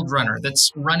and field runner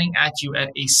that's running at you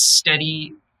at a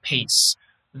steady pace.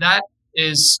 That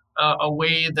is a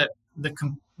way that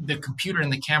the computer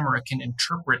and the camera can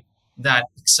interpret that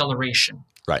acceleration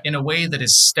Right. in a way that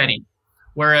is steady.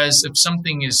 Whereas if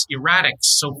something is erratic,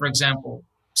 so for example,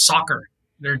 soccer,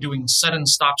 they're doing sudden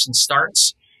stops and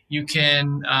starts, you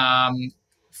can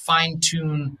fine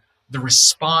tune the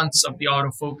response of the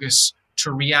autofocus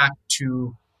to react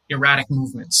to erratic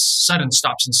movements, sudden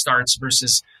stops and starts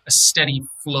versus a steady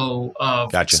flow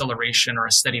of Gotcha. acceleration or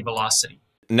a steady velocity.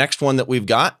 Next one that we've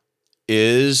got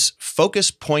is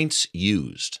focus points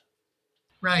used.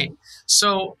 Right.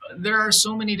 So there are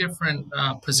so many different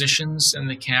positions in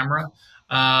the camera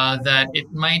that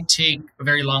it might take a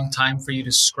very long time for you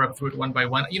to scrub through it one by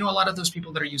one. A lot of those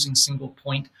people that are using single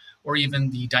point or even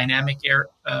the dynamic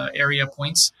area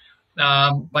points,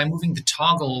 by moving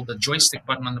the joystick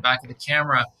button on the back of the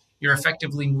camera, you're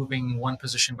effectively moving one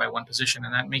position by one position,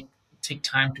 and that may take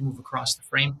time to move across the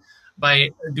frame.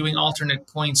 By doing alternate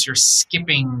points, you're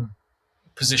skipping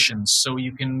positions, so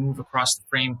you can move across the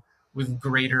frame with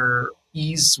greater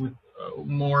ease, with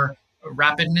more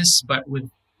rapidness, but with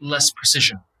less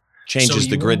precision. Changes So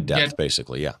the you grid won't depth,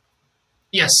 basically, yeah.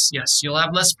 Yes. You'll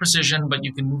have less precision, but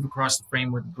you can move across the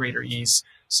frame with greater ease.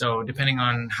 So depending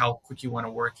on how quick you want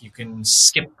to work, you can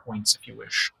skip points if you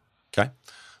wish. Okay.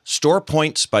 Store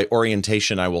points by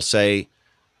orientation, I will say,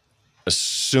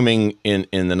 assuming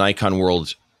in the Nikon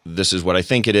world, this is what I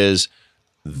think it is.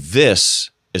 This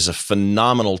is a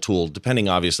phenomenal tool, depending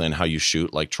obviously on how you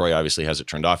shoot. Like Troy obviously has it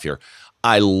turned off here.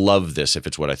 I love this if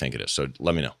it's what I think it is. So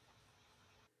let me know.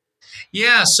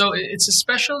 Yeah, so it's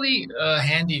especially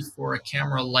handy for a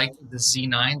camera like the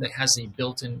Z9 that has a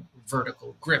built-in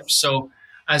vertical grip. So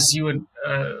as you would,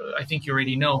 I think you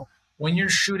already know, when you're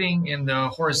shooting in the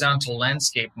horizontal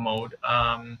landscape mode,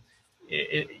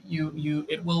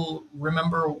 it will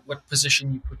remember what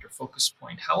position you put your focus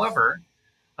point. However,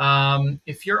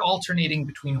 if you're alternating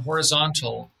between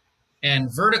horizontal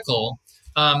and vertical,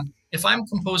 if I'm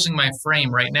composing my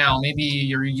frame right now, maybe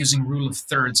you're using rule of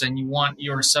thirds and you want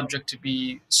your subject to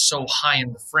be so high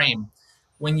in the frame.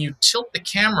 When you tilt the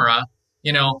camera,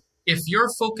 if your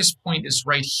focus point is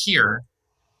right here,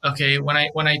 okay, when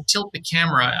I tilt the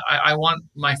camera, I want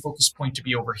my focus point to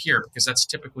be over here because that's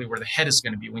typically where the head is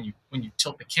going to be when you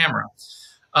tilt the camera.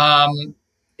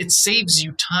 It saves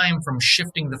you time from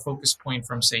shifting the focus point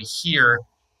from, say, here,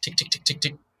 tick, tick, tick, tick,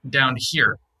 tick, down to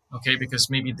here, okay, because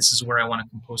maybe this is where I want to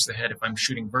compose the head if I'm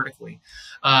shooting vertically.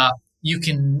 You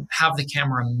can have the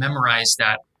camera memorize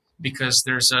that because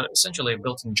there's essentially a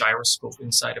built-in gyroscope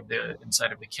inside of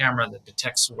the camera that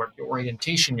detects what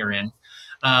orientation you're in,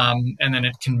 and then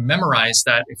it can memorize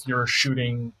that if you're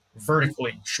shooting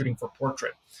vertically, shooting for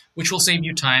portrait, which will save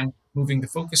you time moving the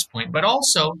focus point. But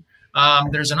also,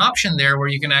 there's an option there where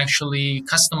you can actually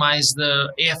customize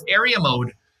the AF area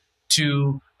mode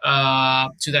to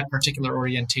that particular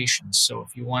orientation. So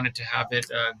if you wanted to have it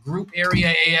group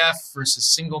area AF versus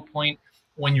single point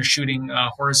when you're shooting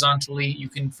horizontally, you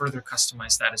can further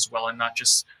customize that as well and not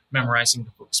just memorizing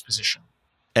the focus position.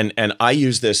 And I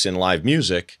use this in live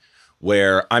music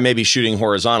where I may be shooting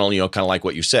horizontal, kind of like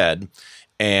what you said,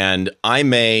 and I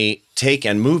may take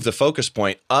and move the focus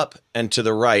point up and to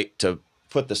the right to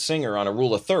put the singer on a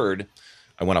rule of third.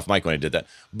 I went off mic when I did that.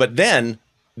 But then,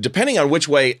 depending on which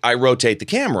way I rotate the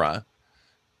camera,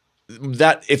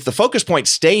 that if the focus point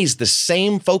stays the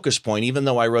same focus point, even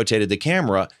though I rotated the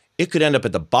camera, it could end up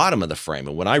at the bottom of the frame.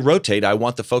 And when I rotate, I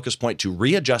want the focus point to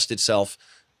readjust itself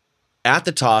at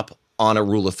the top on a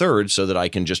rule of thirds so that I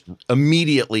can just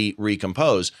immediately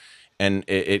recompose. And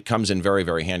it comes in very,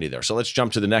 very handy there. So let's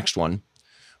jump to the next one,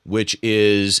 which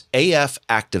is AF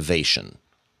activation.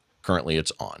 Currently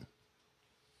it's on.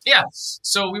 Yeah,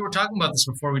 so we were talking about this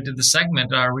before we did the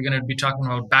segment. Are we going to be talking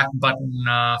about back button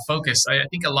focus? I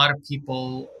think a lot of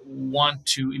people want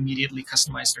to immediately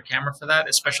customize their camera for that,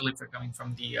 especially if they're coming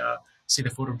from the, say, the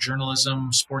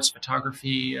photojournalism, sports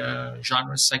photography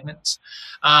genre segments.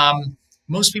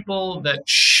 Most people that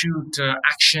shoot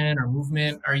action or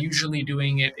movement are usually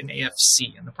doing it in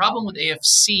AFC. And the problem with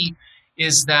AFC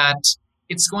is that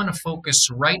it's going to focus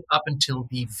right up until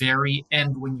the very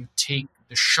end when you take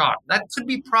the shot. That could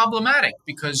be problematic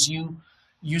because you,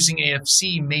 using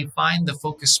AFC, may find the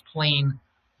focus plane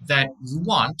that you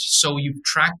want. So you've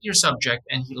tracked your subject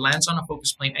and he lands on a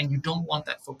focus plane and you don't want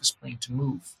that focus plane to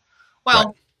move. Well,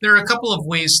 right. There are a couple of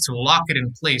ways to lock it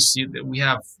in place. We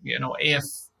have, AF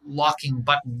locking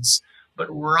buttons, but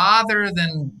rather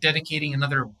than dedicating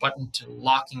another button to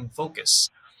locking focus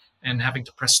and having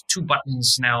to press two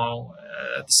buttons now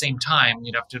at the same time,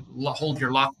 you'd have to hold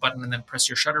your lock button and then press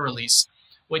your shutter release.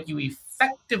 What you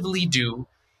effectively do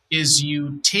is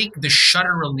you take the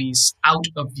shutter release out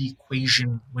of the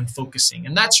equation when focusing.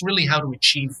 And that's really how to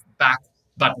achieve back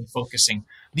button focusing.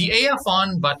 The AF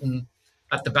on button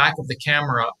at the back of the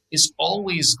camera is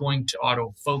always going to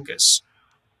autofocus.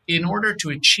 In order to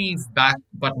achieve back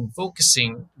button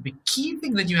focusing, the key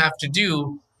thing that you have to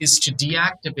do is to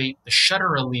deactivate the shutter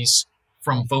release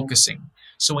from focusing.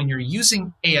 So when you're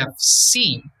using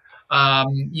AFC,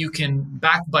 you can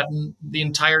back button the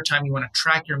entire time you want to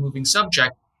track your moving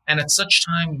subject. And at such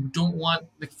time you don't want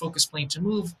the focus plane to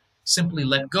move, simply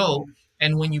let go.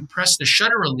 And when you press the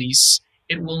shutter release,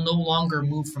 it will no longer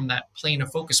move from that plane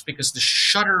of focus because the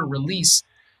shutter release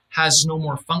has no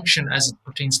more function as it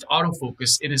pertains to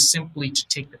autofocus. It is simply to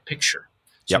take the picture.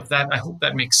 So Yep. I hope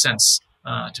that makes sense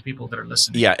to people that are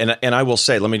listening. Yeah, and I will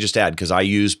say, let me just add, because I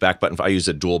use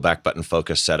a dual back button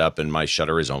focus setup, and my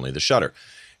shutter is only the shutter.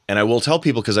 And I will tell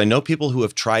people, because I know people who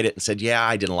have tried it and said, yeah,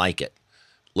 I didn't like it.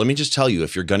 Let me just tell you,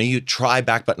 if you're going to try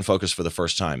back button focus for the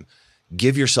first time,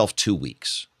 give yourself 2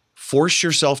 weeks. Force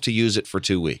yourself to use it for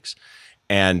 2 weeks.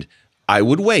 And I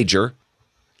would wager,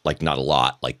 like not a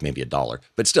lot, like maybe $1,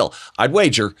 but still, I'd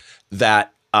wager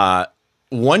that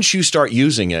once you start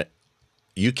using it,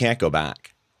 you can't go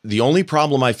back. The only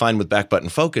problem I find with back button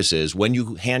focus is when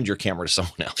you hand your camera to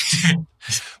someone else.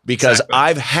 Because exactly.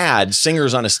 I've had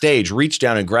singers on a stage reach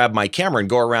down and grab my camera and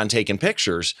go around taking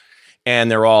pictures,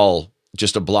 and they're all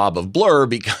just a blob of blur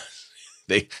because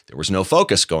there was no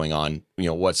focus going on,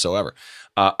 whatsoever.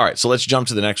 All right, so let's jump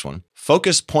to the next one.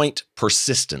 Focus point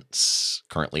persistence,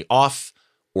 currently off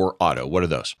or auto. What are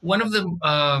those? One of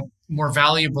the more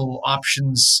valuable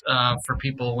options for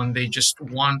people when they just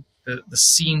want the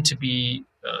scene to be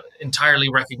entirely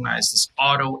recognized is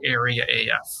auto area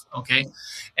AF, okay?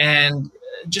 And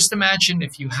just imagine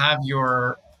if you have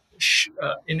your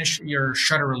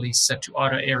shutter release set to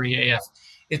auto area AF,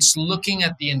 it's looking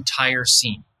at the entire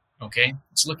scene, okay?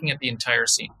 It's looking at the entire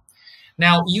scene.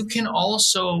 Now, you can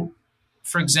also,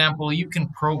 for example, you can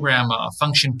program a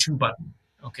function 2 button,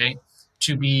 okay,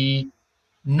 to be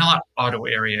not auto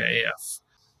area AF.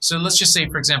 So let's just say,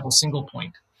 for example, single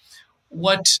point.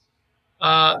 What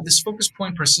this focus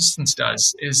point persistence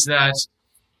does is that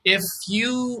if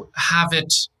you have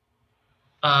it,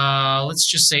 let's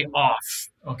just say off,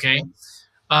 okay?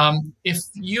 If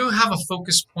you have a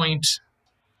focus point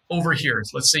over here,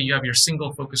 let's say you have your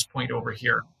single focus point over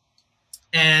here,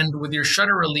 and with your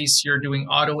shutter release, you're doing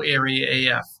auto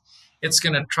area AF. It's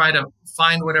going to try to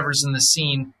find whatever's in the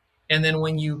scene. And then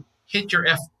when you hit your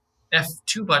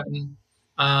F2 button,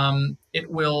 it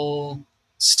will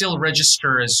still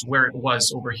register as where it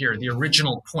was over here, the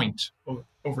original point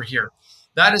over here.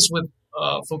 That is with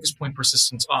focus point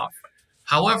persistence off.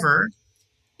 However,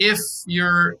 if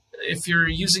you're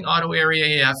using auto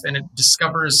area AF and it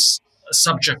discovers a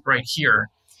subject right here,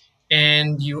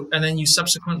 and then you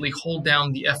subsequently hold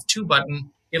down the F2 button,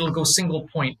 it'll go single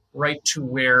point right to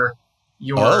where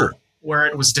where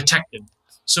it was detected.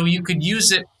 So you could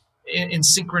use it in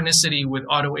synchronicity with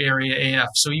auto area AF.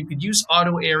 So you could use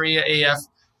auto area AF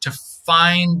to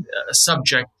find a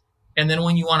subject And then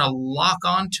when you want to lock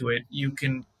onto it, you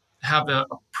can have a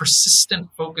persistent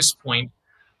focus point,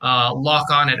 lock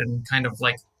on it and kind of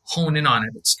like hone in on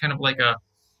it. It's kind of like a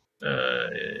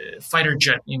fighter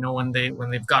jet, you know, when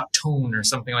they've got tone or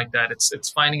something like that. It's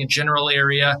finding a general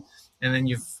area, and then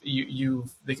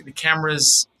the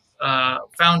camera's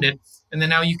found it, and then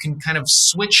now you can kind of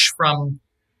switch from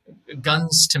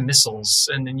guns to missiles,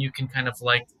 and then you can kind of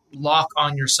like lock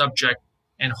on your subject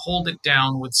and hold it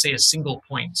down with, say, a single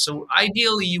point. So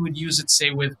ideally, you would use it,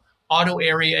 say, with auto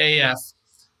area AF,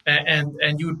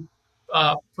 and you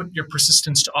would put your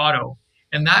persistence to auto,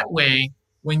 and that way,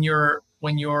 when you're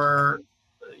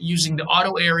using the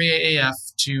auto area AF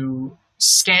to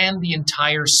scan the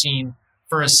entire scene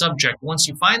for a subject, once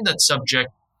you find that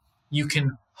subject, you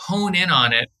can hone in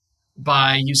on it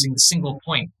by using the single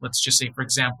point. Let's just say, for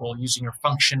example, using your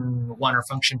function 1 or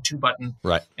function 2 button,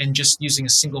 right, and just using a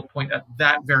single point at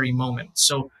that very moment.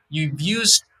 So you've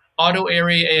used auto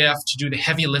area AF to do the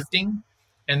heavy lifting,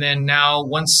 and then now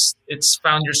once it's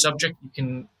found your subject, you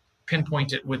can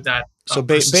pinpoint it with that. So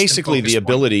basically the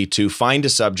ability to find a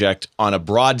subject on a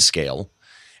broad scale,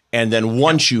 and then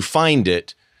once you find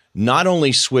it, not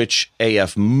only switch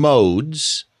AF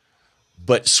modes,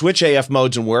 but switch AF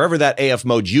modes, and wherever that AF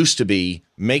mode used to be,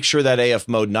 make sure that AF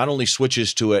mode not only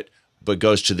switches to it, but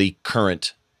goes to the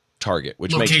current target,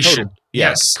 which location. Makes total,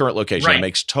 yes, current location. Right. It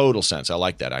makes total sense. I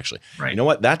like that, actually. Right. You know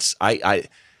what? That's I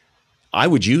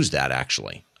would use that,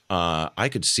 actually. I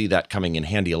could see that coming in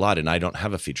handy a lot, and I don't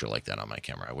have a feature like that on my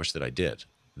camera. I wish that I did.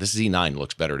 This Z9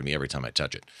 looks better to me every time I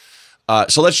touch it.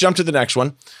 So let's jump to the next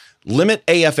one. Limit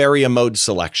AF area mode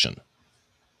selection.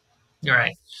 All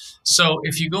right. So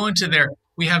if you go into there,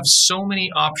 we have so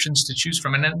many options to choose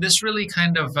from. And this really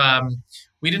kind of,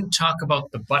 we didn't talk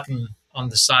about the button on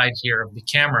the side here of the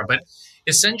camera, but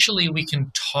essentially we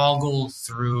can toggle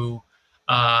through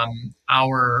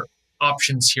our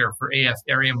options here for AF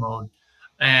area mode.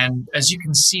 And as you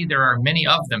can see, there are many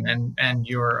of them. And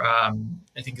your,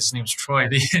 I think his name's Troy,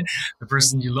 the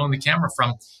person you loan the camera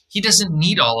from, he doesn't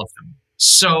need all of them.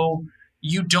 So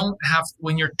you don't have,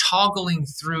 when you're toggling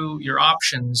through your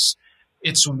options,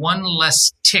 it's one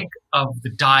less tick of the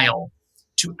dial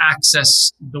to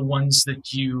access the ones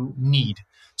that you need.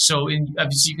 So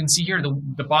as you can see here,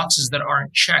 the boxes that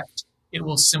aren't checked, it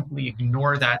will simply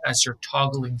ignore that as you're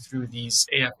toggling through these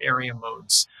AF area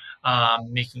modes,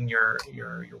 making your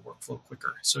workflow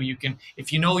quicker. So you can,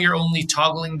 if you know you're only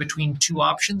toggling between 2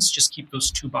 options, just keep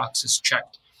those 2 boxes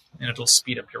checked, and it'll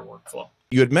speed up your workflow.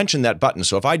 You had mentioned that button.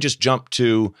 So if I just jump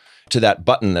to that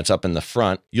button that's up in the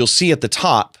front, you'll see at the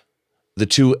top, the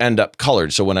 2 end up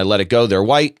colored. So when I let it go, they're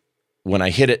white. When I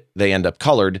hit it, they end up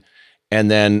colored. And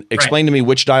then explain to me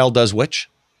which dial does which.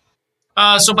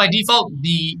 So by default,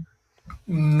 the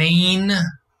main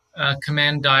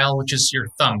command dial, which is your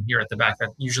thumb here at the back, that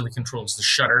usually controls the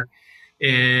shutter,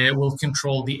 it will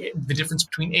control the difference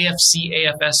between AFC,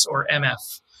 AFS, or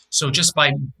MF. So just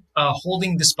by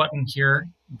holding this button here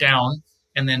down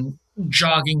and then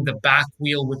jogging the back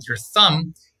wheel with your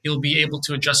thumb, you'll be able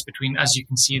to adjust between, as you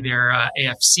can see there,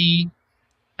 AFC,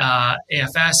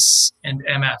 AFS, and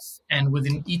MF. And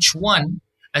within each one,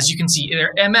 as you can see,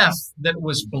 there MF that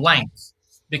was blank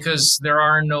because there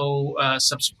are no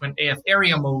subsequent AF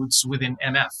area modes within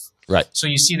MF. Right. So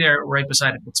you see there right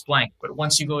beside it, it's blank. But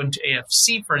once you go into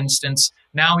AFC, for instance,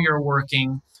 now you're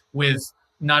working with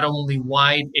not only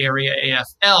wide area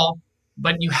AFL,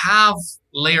 but you have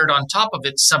layered on top of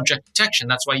it subject detection.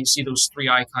 That's why you see those 3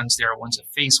 icons there. One's a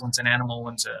face, one's an animal,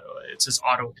 it says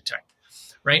auto detect,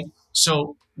 right?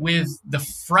 So with the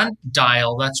front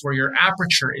dial, that's where your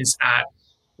aperture is at.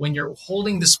 When you're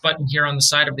holding this button here on the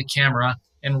side of the camera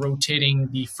and rotating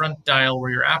the front dial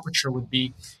where your aperture would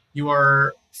be, you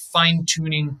are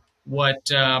fine-tuning what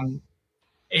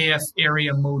AF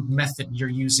area mode method you're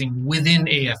using within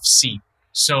AFC.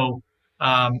 So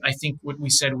I think what we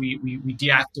said, we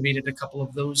deactivated a couple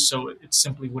of those, so it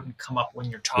simply wouldn't come up when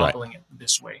you're toggling it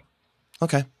this way.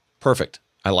 Okay, perfect.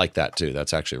 I like that too.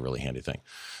 That's actually a really handy thing.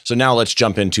 So now let's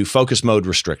jump into focus mode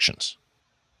restrictions.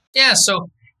 Yeah, so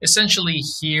essentially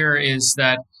here is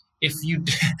that if you,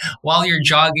 while you're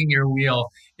jogging your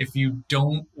wheel, if you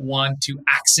don't want to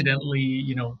accidentally,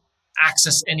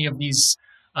 access any of these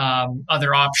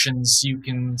other options, you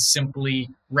can simply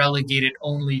relegate it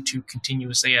only to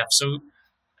continuous AF. So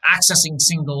accessing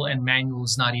single and manual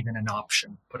is not even an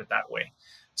option, put it that way.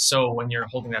 So when you're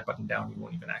holding that button down, you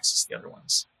won't even access the other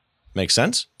ones. Makes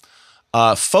sense.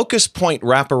 Focus point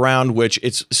wraparound, which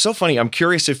it's so funny. I'm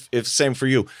curious if same for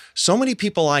you. So many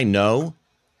people I know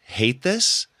hate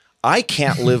this. I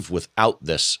can't live without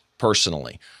this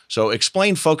personally. So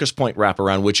explain focus point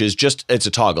wraparound, which is just, it's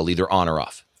a toggle either on or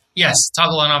off. Yes,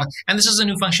 toggle on off. And this is a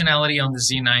new functionality on the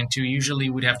Z9 too. Usually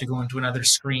we'd have to go into another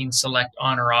screen, select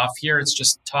on or off. Here it's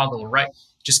just toggle right.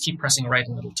 Just keep pressing right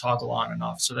and it'll toggle on and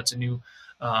off. So that's a new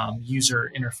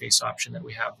user interface option that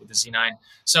we have with the Z9.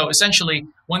 So essentially,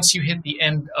 once you hit the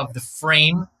end of the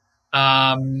frame,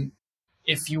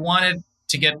 if you wanted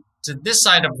to get to this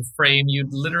side of the frame,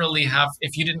 you'd literally have,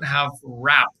 if you didn't have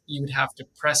wrap, you would have to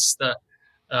press the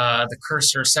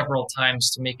cursor several times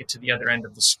to make it to the other end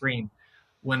of the screen.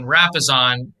 When wrap is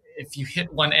on, if you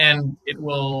hit one end, it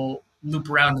will loop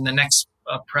around, and the next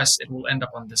press, it will end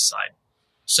up on this side.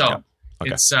 So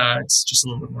Yeah. Okay. It's just a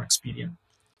little bit more expedient.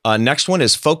 Next one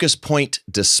is focus point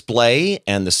display,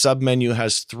 and the submenu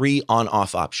has 3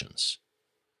 on-off options.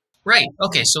 Right.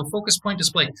 Okay. So focus point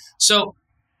display. So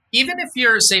even if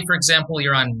you're, say, for example,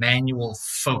 you're on manual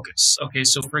focus. Okay.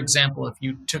 So for example, if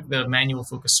you took the manual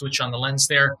focus switch on the lens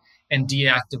there and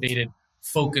deactivated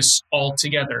focus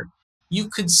altogether, you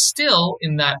could still,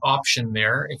 in that option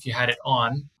there, if you had it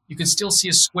on, you could still see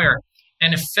a square.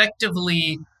 And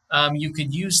effectively, you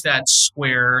could use that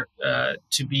square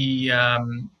to be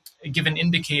give an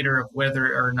indicator of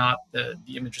whether or not the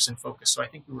image is in focus. So I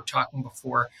think we were talking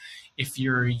before, if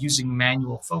you're using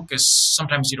manual focus,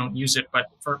 sometimes you don't use it, but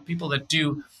for people that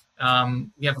do,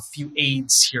 we have a few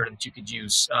aids here that you could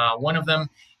use. One of them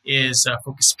is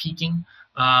focus peaking.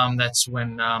 That's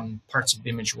when parts of the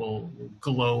image will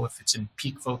glow if it's in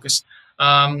peak focus.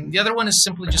 The other one is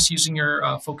simply just using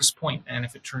your focus point, and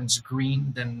if it turns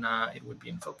green, then it would be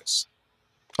in focus.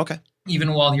 Okay.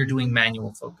 Even while you're doing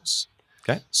manual focus.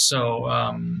 Okay.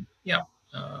 So, yeah.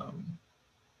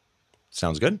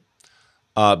 Sounds good.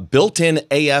 Built-in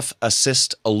AF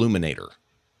Assist Illuminator.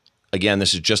 Again,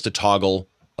 this is just a toggle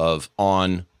of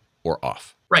on or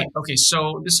off. Right. Okay.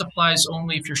 So this applies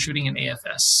only if you're shooting an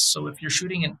AFS. So if you're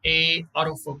shooting an A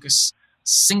autofocus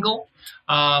single,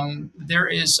 there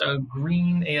is a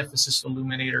green AF Assist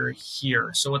Illuminator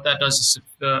here. So what that does is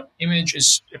if the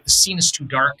scene is too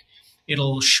dark,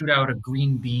 it'll shoot out a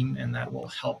green beam, and that will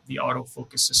help the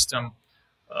autofocus system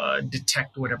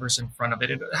detect whatever's in front of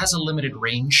it. It has a limited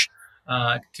range.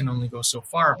 It can only go so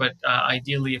far, but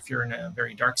ideally, if you're in a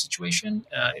very dark situation,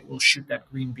 it will shoot that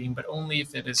green beam, but only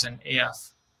if it is an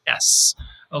AFS.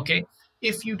 Okay.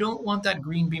 If you don't want that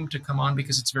green beam to come on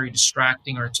because it's very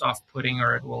distracting or it's off-putting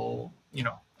or it will,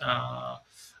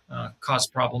 cause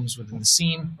problems within the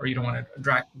scene, or you don't want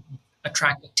to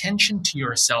attract attention to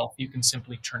yourself, you can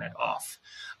simply turn it off.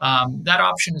 That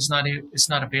option is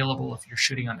not available if you're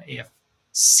shooting on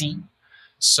AFC.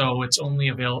 So it's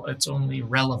only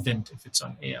relevant if it's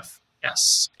on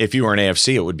AFS. If you were an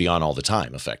AFC, it would be on all the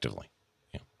time, effectively.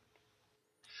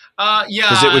 Yeah,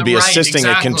 because it would be assisting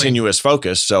a continuous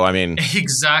focus. So I mean,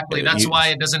 exactly. That's why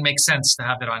it doesn't make sense to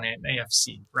have it on an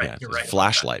AFC. Right, yeah, you're right.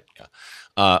 Flashlight.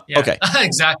 Yeah. Okay.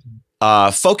 Exactly.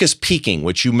 Focus peaking,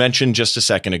 which you mentioned just a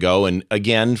second ago, and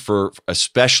again,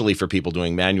 especially for people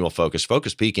doing manual focus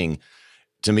peaking,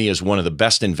 to me, is one of the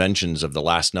best inventions of the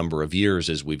last number of years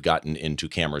as we've gotten into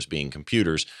cameras being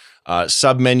computers.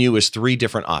 Submenu is 3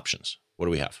 different options. What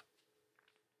do we have?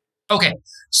 Okay,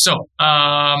 so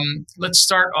let's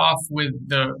start off with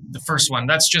the first one.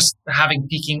 That's just having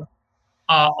peaking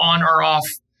on or off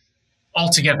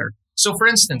altogether. So for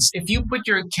instance, if you put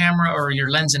your camera or your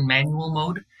lens in manual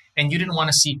mode and you didn't want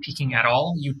to see peaking at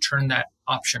all, you turn that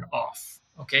option off,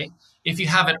 okay? If you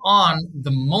have it on,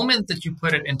 the moment that you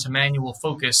put it into manual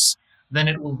focus, then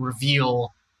it will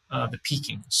reveal the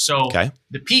peaking. So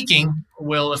the peaking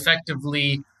will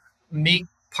effectively make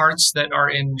parts that are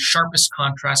in sharpest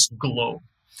contrast glow.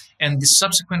 And the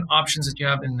subsequent options that you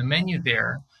have in the menu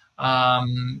there,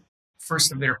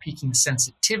 first of their peaking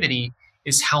sensitivity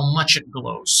is how much it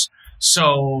glows.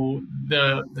 So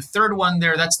the third one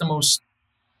there, that's the most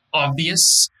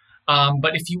obvious.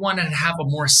 But if you wanted to have a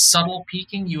more subtle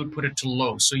peaking, you would put it to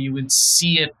low. So you would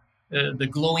see it, the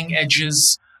glowing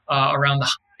edges around the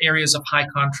areas of high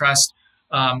contrast,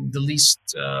 the least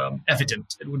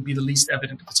evident. It would be the least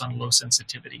evident if it's on low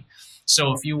sensitivity.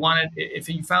 So if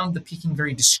you found the peaking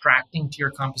very distracting to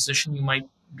your composition, you might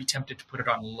be tempted to put it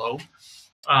on low.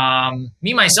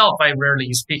 Me, myself, I rarely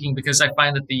use peaking because I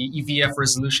find that the EVF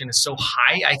resolution is so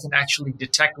high, I can actually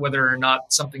detect whether or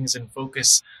not something is in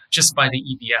focus just by the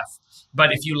EVF.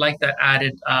 But if you like that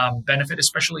added benefit,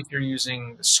 especially if you're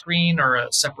using the screen or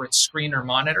a separate screen or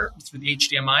monitor through the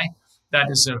HDMI, that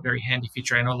is a very handy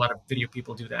feature. I know a lot of video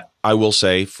people do that. I will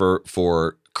say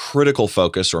for critical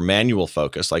focus or manual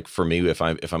focus, like for me, if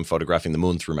I'm photographing the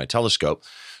moon through my telescope,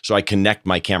 so I connect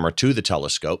my camera to the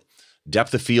telescope,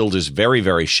 depth of field is very,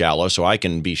 very shallow, so I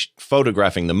can be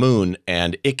photographing the moon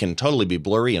and it can totally be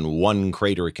blurry and one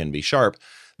crater can be sharp.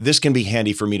 this can be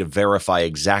handy for me to verify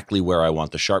exactly where I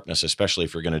want the sharpness, especially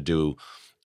if you're going to do,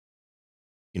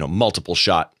 multiple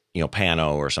shot,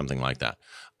 pano or something like that.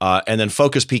 And then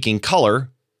focus peaking color.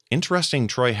 Interesting,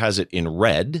 Troy has it in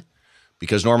red,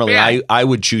 because normally I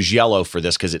would choose yellow for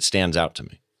this because it stands out to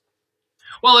me.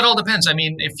 Well, it all depends. I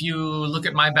mean, if you look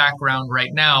at my background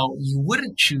right now, you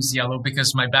wouldn't choose yellow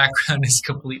because my background is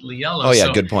completely yellow. Oh, yeah,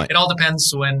 so good point. It all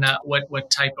depends when what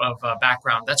type of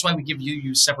background. That's why we give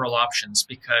you several options,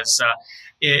 because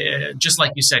just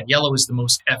like you said, yellow is the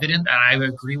most evident, and I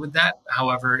agree with that.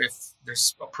 However, if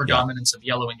there's a predominance of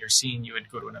yellow in your scene, you would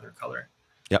go to another color.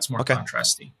 Yep. It's more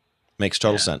contrasty. Makes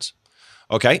total sense.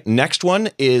 Okay, next one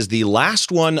is the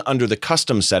last one under the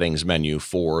custom settings menu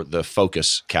for the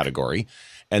focus category,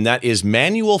 and that is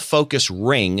manual focus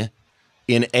ring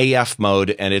in AF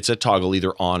mode, and it's a toggle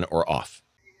either on or off.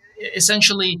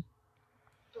 Essentially,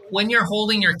 when you're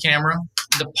holding your camera,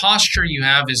 the posture you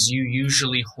have is you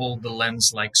usually hold the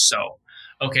lens like so,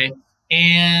 okay?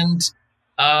 And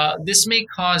this may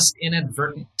cause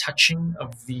inadvertent touching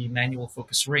of the manual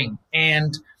focus ring.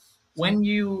 And when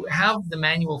you have the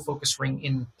manual focus ring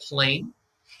in play,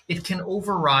 it can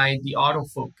override the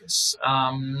autofocus.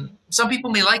 Some people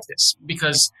may like this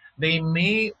because they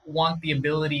may want the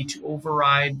ability to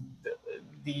override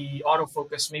the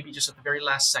autofocus maybe just at the very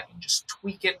last second, just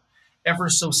tweak it ever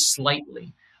so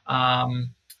slightly.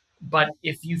 But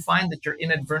if you find that you're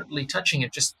inadvertently touching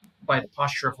it just by the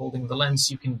posture of holding the lens,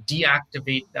 you can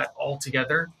deactivate that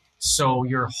altogether. So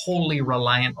you're wholly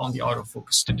reliant on the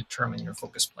autofocus to determine your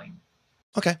focus plane.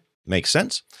 Okay, makes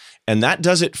sense. And that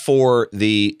does it for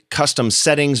the custom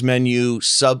settings menu,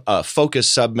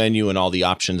 focus submenu, and all the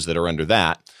options that are under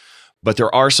that. But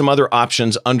there are some other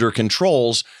options under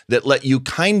controls that let you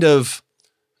kind of,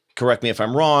 correct me if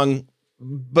I'm wrong,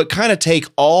 but kind of take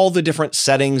all the different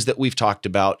settings that we've talked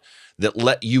about that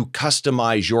let you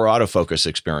customize your autofocus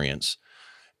experience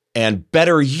and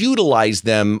better utilize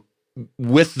them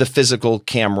with the physical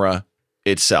camera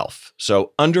itself.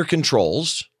 So under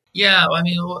controls. Yeah, I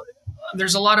mean,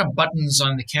 there's a lot of buttons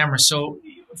on the camera. So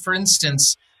for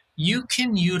instance, you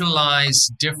can utilize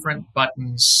different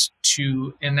buttons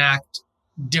to enact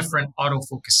different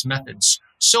autofocus methods.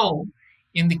 So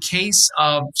in the case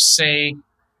of, say,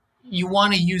 you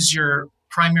want to use your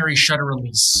primary shutter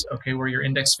release, okay, where your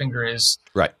index finger is,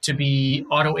 right, to be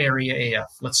auto area AF,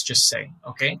 let's just say,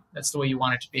 okay? That's the way you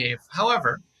want it to be AF.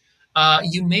 However,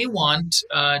 you may want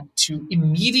to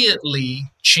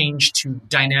immediately change to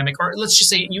dynamic, or let's just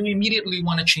say you immediately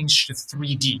want to change to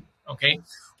 3D, okay?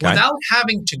 Without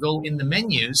having to go in the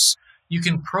menus, you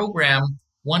can program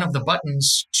one of the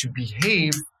buttons to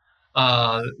behave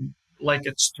like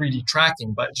it's 3D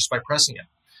tracking, but just by pressing it.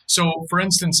 So for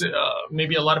instance,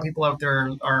 maybe a lot of people out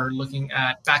there are looking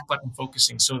at back button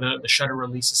focusing. So the shutter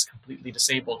release is completely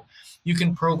disabled. You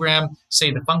can program,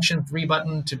 say, the function 3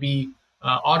 button to be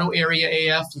auto area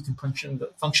AF. You can function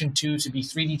the function 2 to be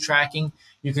 3D tracking.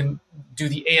 You can do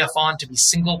the AF on to be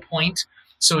single point.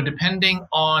 So depending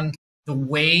on the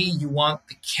way you want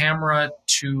the camera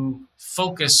to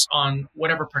focus on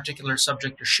whatever particular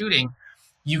subject you're shooting,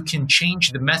 you can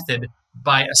change the method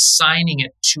by assigning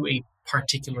it to a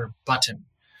particular button.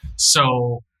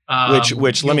 So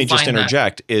which let me just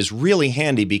interject, is really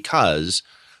handy, because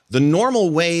the normal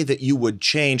way that you would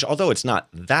change, although it's not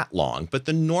that long, but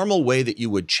the normal way that you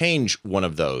would change one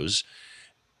of those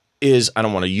is, I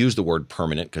don't want to use the word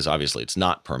permanent because obviously it's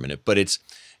not permanent, but it's,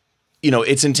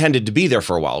 it's intended to be there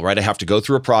for a while, right? I have to go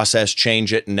through a process,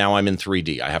 change it, and now I'm in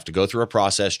 3D. I have to go through a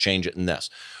process, change it in this.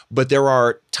 But there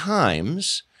are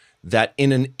times that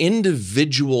in an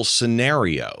individual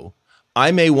scenario,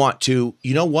 I may want to,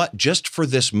 just for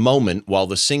this moment while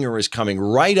the singer is coming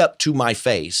right up to my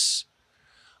face,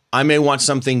 I may want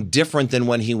something different than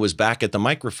when he was back at the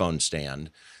microphone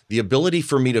stand. The ability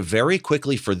for me to very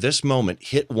quickly, for this moment,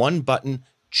 hit one button,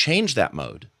 change that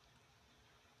mode,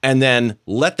 and then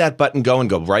let that button go and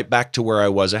go right back to where I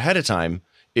was ahead of time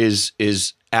is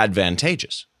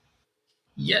advantageous.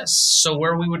 Yes. So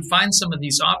where we would find some of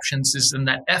these options is in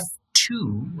that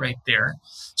F2 right there.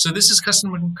 So this is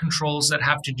custom controls that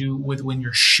have to do with when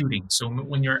you're shooting. So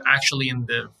when you're actually in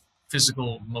the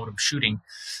physical mode of shooting.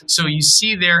 So you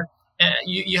see there,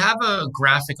 you have a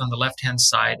graphic on the left-hand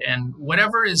side, and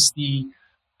whatever is the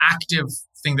active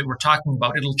thing that we're talking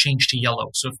about, it'll change to yellow.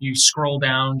 So if you scroll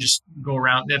down, just go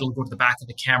around, it'll go to the back of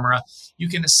the camera. You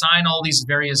can assign all these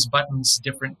various buttons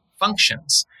different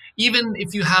functions. Even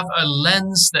if you have a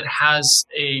lens that has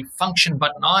a function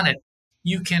button on it,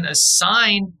 you can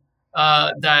assign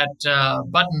that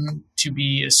button to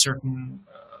be a certain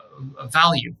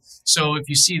value. So if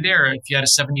you see there, if you had a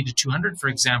 70 to 200, for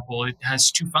example, it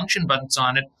has two function buttons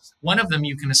on it. One of them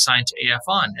you can assign to AF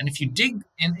on. And if you dig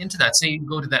into that, say you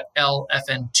go to that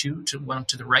LFN2 to one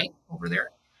to the right over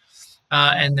there,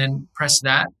 and then press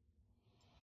that,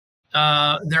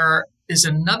 there is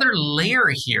another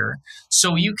layer here.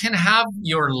 So you can have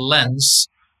your lens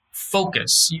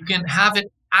focus. You can have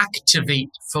it activate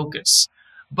focus.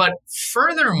 But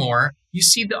furthermore, you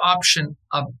see the option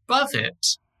above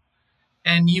it,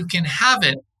 and you can have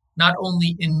it not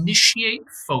only initiate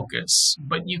focus,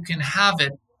 but you can have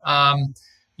it,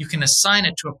 you can assign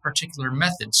it to a particular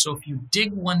method. So if you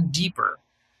dig one deeper,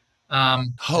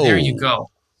 there you go.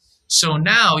 So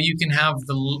now you can have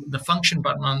the function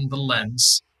button on the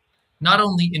lens not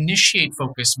only initiate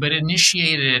focus, but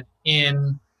initiate it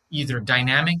in either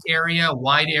dynamic area,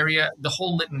 wide area, the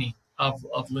whole litany of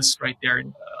lists right there,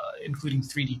 including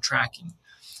 3D tracking.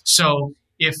 So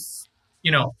if,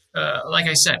 like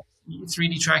I said,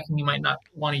 3D tracking you might not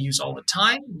want to use all the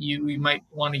time. You might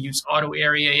want to use auto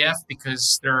area AF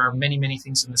because there are many, many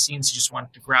things in the scenes you just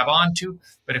want to grab onto.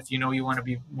 But if you want to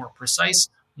be more precise,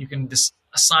 you can just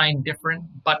assign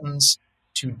different buttons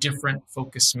to different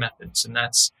focus methods. And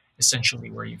that's essentially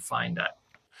where you find that.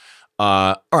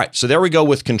 All right. So there we go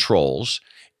with controls.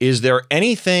 Is there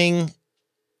anything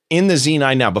in the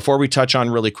Z9 now, before we touch on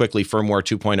really quickly firmware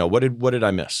 2.0, what did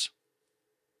I miss?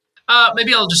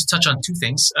 Maybe I'll just touch on two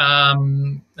things.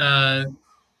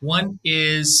 One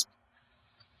is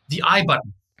the I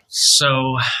button.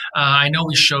 So I know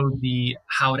we showed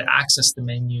how to access the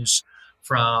menus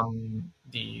from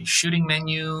the shooting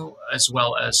menu as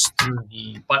well as through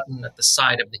the button at the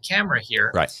side of the camera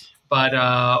here. Right. But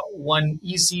one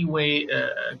easy way,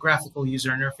 graphical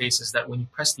user interface is that when you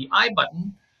press the I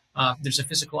button, there's a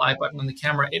physical I button on the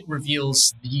camera, it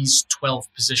reveals these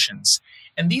 12 positions.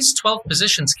 And these 12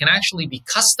 positions can actually be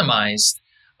customized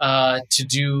to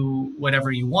do whatever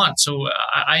you want. So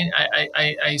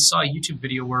I saw a YouTube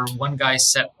video where one guy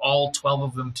set all 12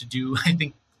 of them to do, I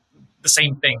think, the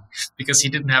same thing because he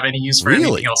didn't have any use for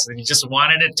anything else. And he just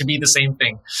wanted it to be the same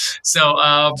thing. So,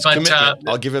 I'll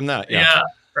give him that. Yeah.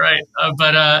 Right.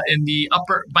 But in the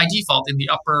upper, by default, in the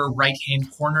upper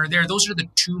right-hand corner there, those are the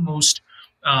two most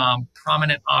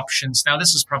prominent options. Now,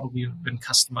 this has probably been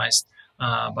customized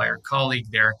by our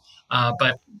colleague there,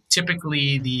 but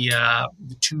typically the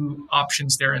two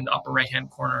options there in the upper right-hand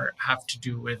corner have to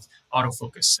do with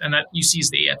autofocus, and that you see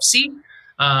is the AFC.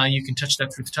 You can touch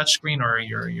that through the touchscreen or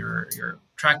your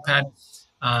trackpad,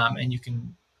 and you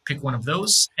can pick one of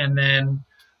those, and then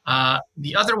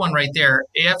the other one right there,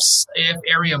 AF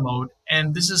area mode,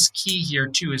 and this is key here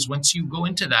too, is once you go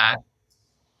into that,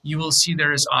 you will see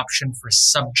there is option for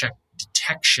subject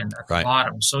detection at the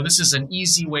bottom. So this is an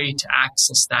easy way to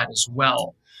access that as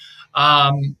well.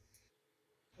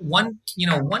 One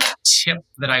tip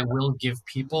that I will give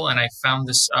people, and I found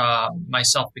this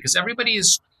myself, because everybody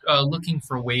is looking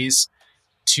for ways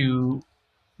to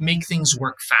make things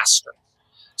work faster.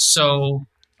 So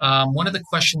one of the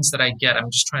questions that I get,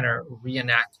 I'm just trying to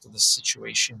reenact the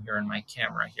situation here in my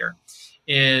camera here,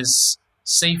 is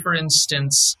say, for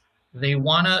instance, they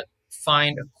want to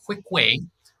find a quick way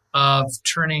of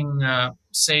turning,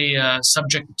 say,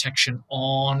 subject detection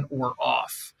on or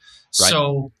off. Right.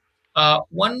 So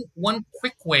one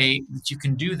quick way that you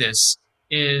can do this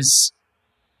is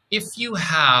if you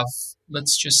have,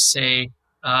 let's just say,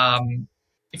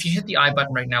 if you hit the I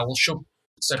button right now, we'll show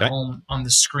this at home on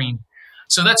the screen.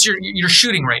 So that's you're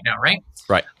shooting right now, right?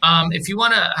 Right. If you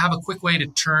want to have a quick way to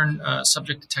turn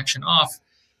subject detection off,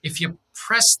 if you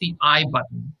press the I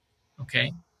button,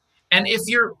 okay, and if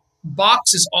your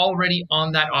box is already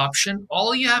on that option,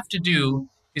 all you have to do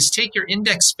is take your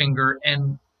index finger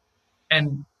and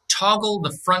toggle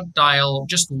the front dial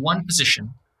just one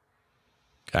position.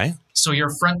 Okay. So your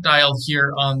front dial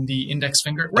here on the index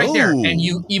finger, right there, and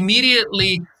you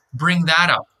immediately bring that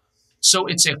up. So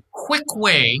it's a quick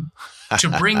way to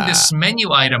bring this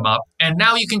menu item up, and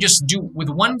now you can just do with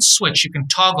one switch. You can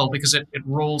toggle because it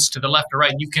rolls to the left or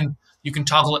right. You can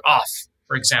toggle it off,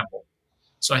 for example.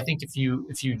 So I think if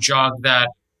you jog that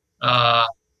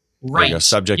right,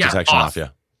 subject detection off, yeah,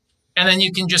 and then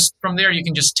you can just from there you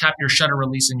can just tap your shutter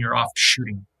release and you're off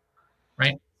shooting,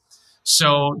 right?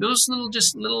 So those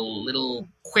little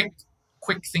quick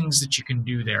things that you can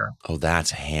do there. Oh,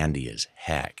 that's handy as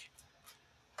heck.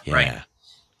 Yeah. Right.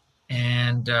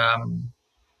 And all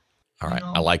right,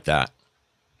 I like that.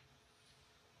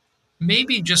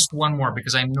 Maybe just one more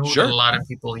because I know that a lot of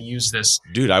people use this.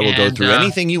 Dude, I will go through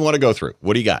anything you want to go through.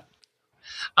 What do you got?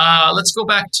 Let's go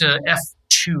back to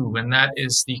F2, and that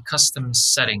is the custom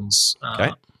settings,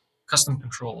 custom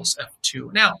controls,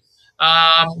 F2. Now,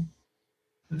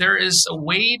 There is a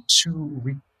way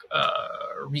to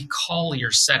recall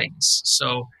your settings.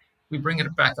 So we bring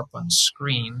it back up on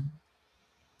screen,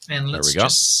 and let's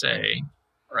just say,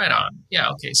 right on. Yeah,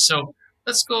 okay. So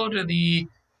let's go to the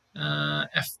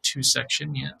F2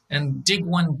 section, and dig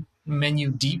one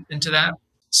menu deep into that.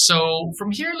 So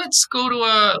from here, let's go to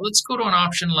an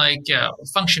option like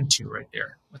function 2 right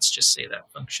there. Let's just say that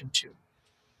function 2.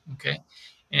 Okay,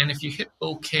 and if you hit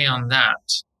OK on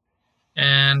that,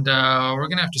 and we're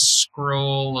gonna have to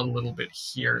scroll a little bit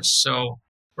here. So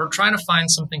we're trying to find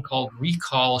something called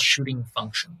recall shooting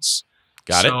functions.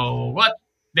 Got it. So what?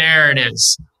 There it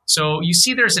is. So you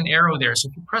see there's an arrow there. So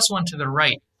if you press one to the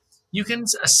right, you can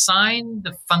assign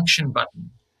the function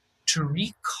button to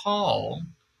recall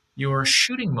your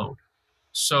shooting mode.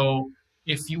 So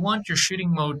if you want your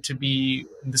shooting mode to be,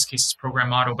 in this case, it's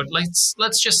program auto, but let's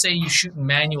just say you shoot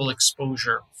manual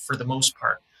exposure for the most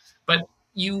part, but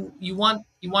you want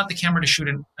the camera to shoot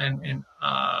in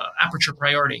aperture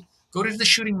priority. Go to the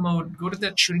shooting mode. Go to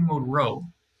that shooting mode row,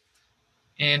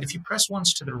 and if you press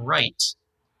once to the right,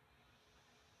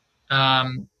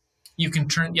 you can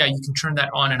turn that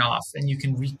on and off, and you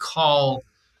can recall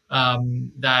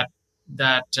that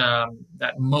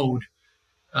mode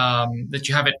that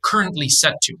you have it currently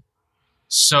set to.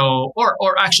 So,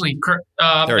 or actually,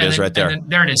 there it is, right there.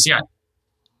 There it is. Yeah.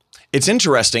 It's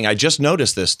interesting. I just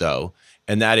noticed this though,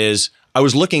 and that is, I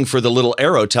was looking for the little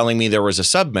arrow telling me there was a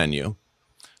sub menu.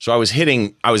 So I was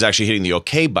actually hitting the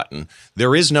OK button.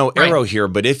 There is no arrow here,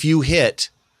 but if you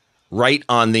hit right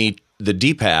on the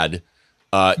D-pad,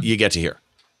 you get to here.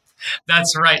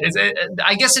 That's right.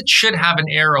 I guess it should have an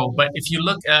arrow, but if you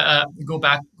look, go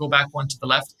back one to the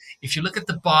left. If you look at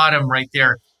the bottom right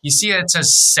there, you see it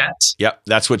says set. Yep,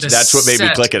 that's what made me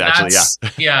click it. Actually, yeah.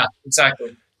 Yeah,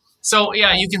 exactly. So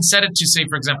yeah, you can set it to, say,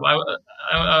 for example,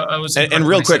 I was. And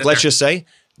real quick, let's just say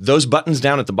those buttons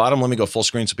down at the bottom. Let me go full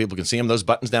screen so people can see them. Those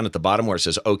buttons down at the bottom where it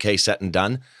says OK, set, and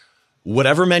done.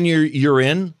 Whatever menu you're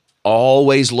in,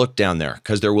 always look down there,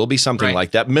 because there will be something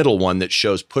like that middle one that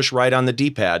shows push right on the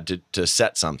D-pad to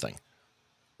set something.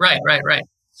 Right.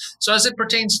 So as it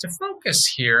pertains to focus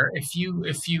here, if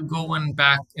you go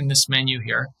back in this menu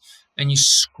here, and you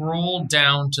scroll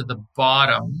down to the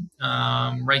bottom,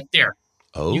 right there,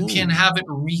 you can have it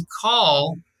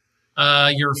recall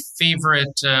your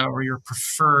favorite or your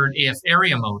preferred AF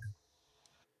area mode.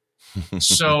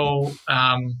 So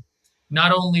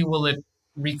not only will it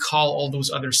recall all those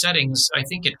other settings, I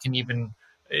think it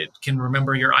can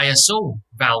remember your ISO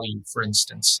value, for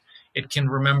instance. It can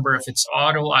remember if it's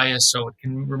auto ISO. It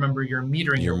can remember your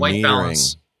metering, your white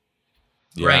balance.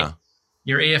 Yeah. Right.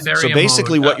 Your AF area mode. So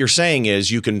basically what you're saying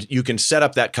is you can set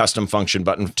up that custom function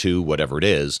button to whatever it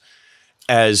is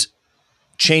as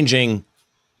changing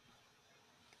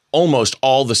almost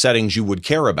all the settings you would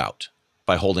care about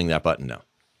by holding that button down.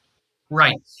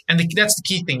 Right. And that's the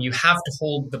key thing. You have to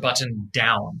hold the button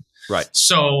down. Right.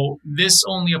 So this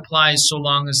only applies so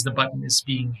long as the button is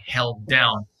being held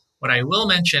down. What I will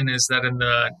mention is that in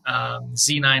the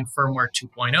Z9 firmware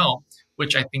 2.0,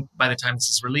 which I think by the time this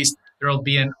is released, there will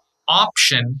be an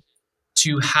option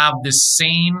to have the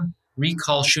same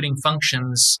recall shooting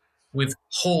functions with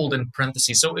hold in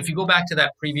parentheses. So if you go back to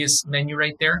that previous menu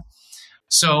right there,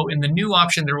 so in the new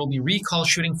option, there will be recall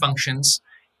shooting functions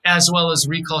as well as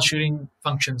recall shooting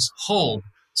functions hold.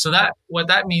 So that what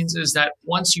that means is that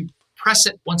once you press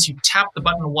it, once you tap the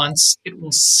button once, it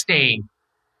will stay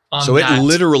on so that. It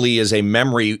literally is a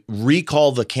memory,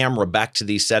 recall the camera back to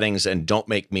these settings and don't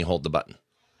make me hold the button.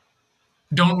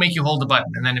 Don't make you hold the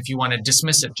button. And then if you want to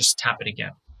dismiss it, just tap it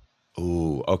again.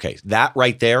 Ooh, okay. That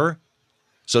right there.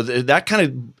 So that kind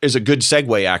of is a good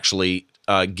segue, actually,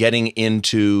 getting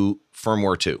into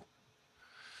firmware 2.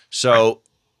 So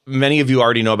many of you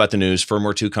already know about the news.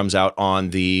 Firmware 2 comes out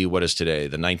on what is today?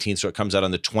 The 19th. So it comes out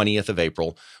on the 20th of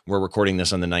April. We're recording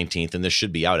this on the 19th, and this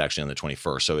should be out actually on the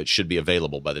 21st. So it should be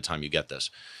available by the time you get this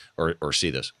or see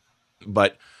this.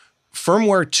 But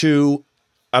firmware 2,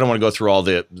 I don't want to go through all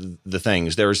the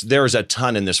things. There's a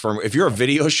ton in this firmware. If you're a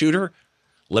video shooter,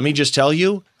 let me just tell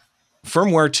you,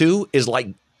 firmware 2 is like,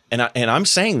 and I'm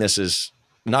saying this is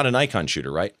not a Nikon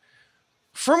shooter, right?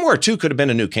 Firmware 2 could have been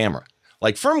a new camera.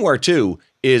 Like firmware 2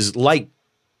 is like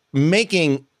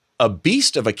making a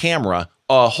beast of a camera,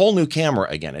 a whole new camera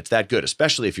again. It's that good,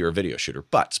 especially if you're a video shooter.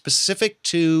 But specific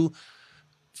to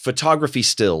photography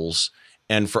stills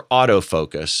and for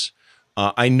autofocus,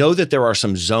 I know that there are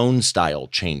some zone style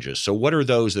changes. So what are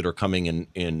those that are coming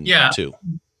in 2?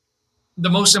 The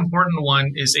most important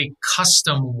one is a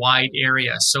custom wide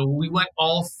area. So we went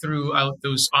all throughout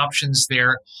those options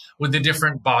there with the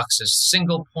different boxes: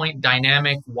 single point,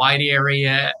 dynamic, wide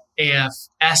area,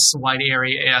 AFS, wide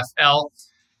area, AFL,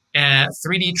 and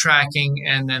 3D tracking,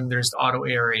 and then there's the auto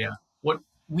area. What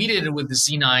we did with the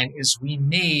Z9 is we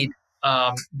made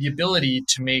the ability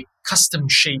to make custom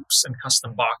shapes and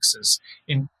custom boxes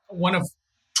in one of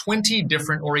 20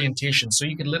 different orientations. So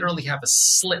you could literally have a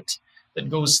slit that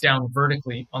goes down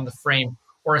vertically on the frame,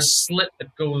 or a slit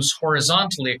that goes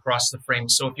horizontally across the frame.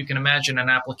 So if you can imagine an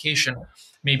application,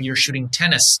 maybe you're shooting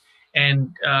tennis,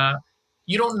 and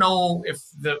you don't know if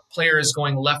the player is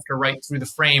going left or right through the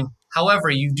frame. However,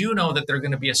 you do know that they're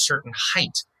going to be a certain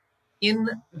height in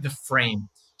the frame.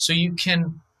 So you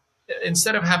can,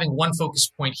 instead of having one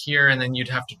focus point here and then you'd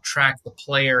have to track the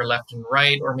player left and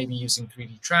right, or maybe using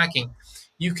 3D tracking,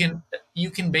 you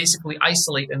can basically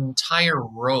isolate an entire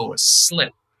row, a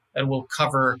slit that will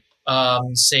cover,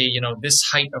 say, this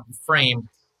height of the frame,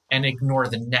 and ignore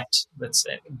the net that's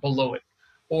below it.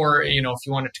 Or, if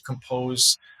you wanted to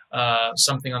compose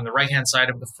something on the right-hand side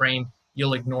of the frame,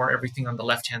 you'll ignore everything on the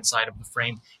left-hand side of the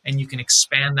frame, and you can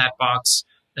expand that box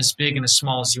as big and as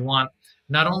small as you want.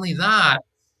 Not only that,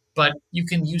 but you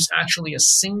can use actually a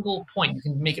single point. You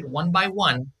can make it one by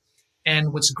one.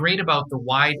 And what's great about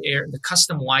the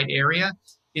custom wide area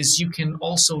is you can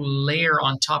also layer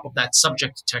on top of that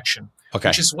subject detection,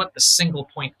 which is what the single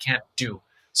point can't do.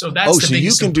 So that's the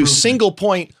biggest you can do improvement. Single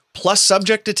point plus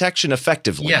subject detection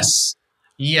effectively. Yes.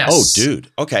 Yes. Oh, dude.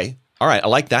 Okay. All right. I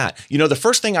like that. The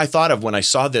first thing I thought of when I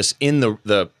saw this in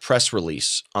the press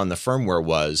release on the firmware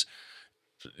was,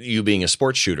 you being a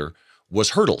sports shooter,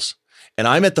 was hurdles. And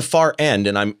I'm at the far end,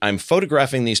 and I'm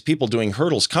photographing these people doing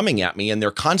hurdles coming at me, and they're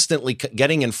constantly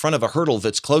getting in front of a hurdle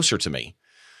that's closer to me.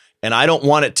 And I don't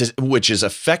want it to, which is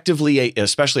effectively,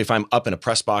 especially if I'm up in a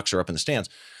press box or up in the stands,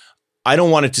 I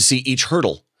don't want it to see each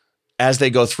hurdle as they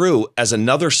go through as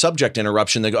another subject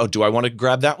interruption. They go, oh, do I want to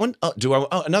grab that one? Oh,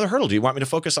 another hurdle. Do you want me to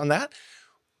focus on that?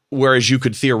 Whereas you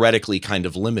could theoretically kind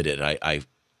of limit it. I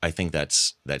think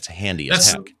that's handy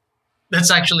as heck. That's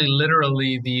actually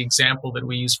literally the example that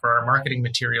we use for our marketing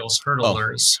materials,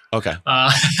 hurdlers. Oh, okay.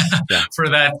 For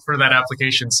that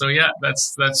application. So yeah,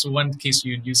 that's one case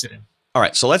you'd use it in. All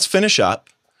right. So let's finish up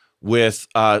with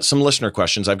some listener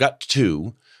questions. I've got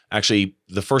two. Actually,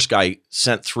 the first guy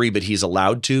sent three, but he's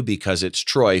allowed to because it's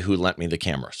Troy who lent me the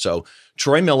camera. So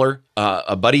Troy Miller,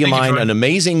 a buddy of mine, an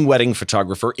amazing wedding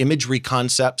photographer, Imagery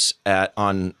Concepts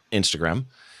on Instagram.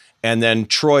 And then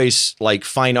Troy's like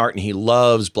fine art, and he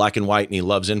loves black and white, and he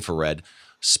loves infrared.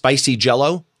 Spicy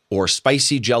Jello, or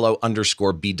Spicy Jello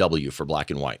 _BW for black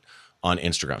and white on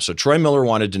Instagram. So Troy Miller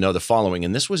wanted to know the following,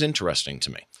 and this was interesting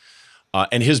to me.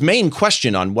 And his main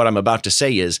question on what I'm about to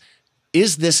say is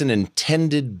this an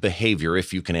intended behavior,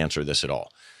 if you can answer this at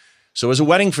all? So as a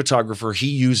wedding photographer, he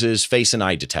uses face and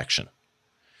eye detection.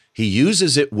 He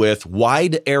uses it with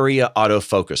wide area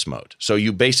autofocus mode. So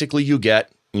you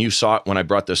get, and you saw it when I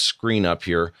brought the screen up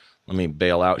here. Let me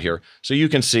bail out here. So you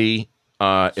can see,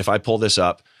 if I pull this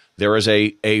up, there is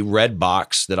a red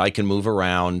box that I can move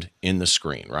around in the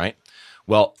screen, right?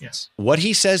 Well, yes. What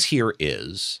he says here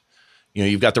is,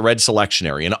 you've got the red selection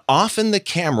area, and often the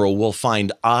camera will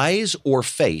find eyes or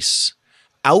face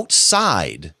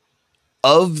outside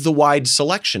of the wide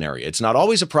selection area. It's not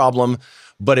always a problem,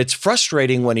 but it's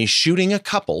frustrating when he's shooting a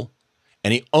couple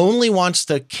and he only wants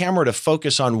the camera to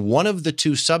focus on one of the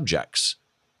two subjects,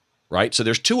 right? So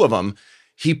there's two of them.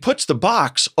 He puts the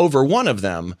box over one of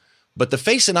them, but the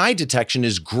face and eye detection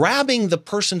is grabbing the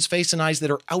person's face and eyes that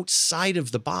are outside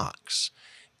of the box.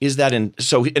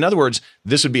 So in other words,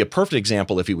 this would be a perfect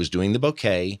example if he was doing the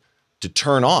bokeh to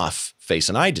turn off face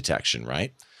and eye detection,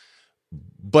 right?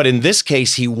 But in this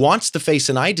case, he wants the face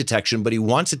and eye detection, but he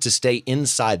wants it to stay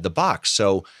inside the box.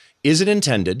 So is it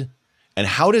intended? And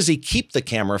how does he keep the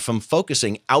camera from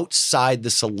focusing outside the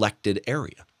selected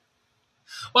area?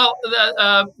 Well,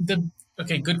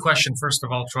 okay, good question, first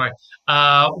of all, Troy.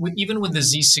 Even with the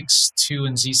Z6 II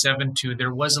and Z7 II,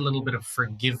 there was a little bit of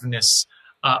forgiveness,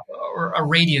 or a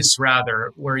radius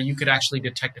rather, where you could actually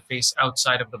detect a face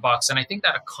outside of the box. And I think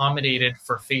that accommodated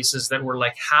for faces that were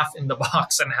like half in the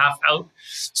box and half out.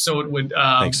 So it would,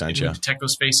 Makes sense, it would detect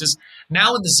those faces.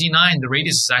 Now with the Z9, the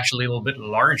radius is actually a little bit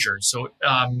larger. So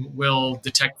it will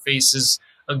detect faces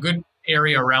a good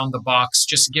area around the box,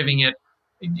 just giving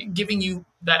you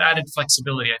that added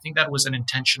flexibility. I think that was an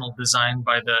intentional design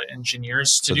by the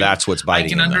engineers to do. So that's what's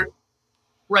biting him.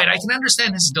 Right. I can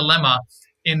understand his dilemma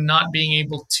in not being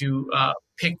able to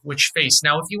pick which face.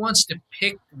 Now, if he wants to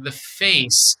pick the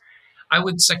face, I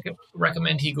would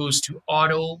recommend he goes to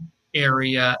Auto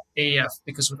Area AF,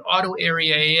 because with Auto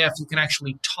Area AF, you can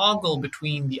actually toggle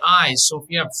between the eyes. So if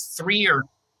you have 3 or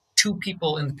 2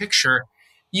 people in the picture,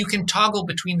 you can toggle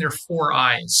between their 4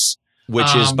 eyes.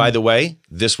 Which is, by the way,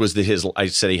 this was I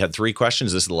said he had 3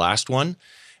 questions. This is the last one.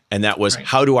 And that was,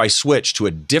 how do I switch to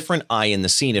a different eye in the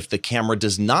scene if the camera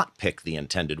does not pick the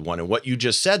intended one? And what you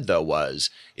just said, though, was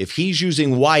if he's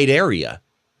using wide area,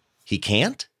 he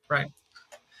can't? Right.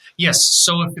 Yes.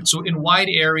 So in wide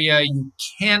area, you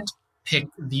can't pick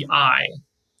the eye.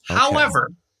 Okay.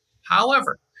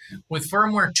 However, with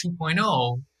firmware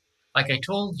 2.0, like I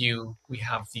told you, we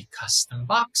have the custom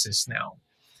boxes now.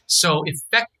 So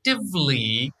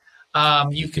effectively,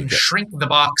 you can shrink the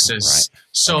boxes. Right.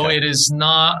 So it is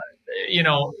not,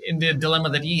 in the dilemma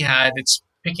that he had, it's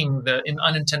picking an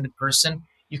unintended person.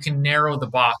 You can narrow the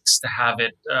box to have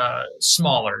it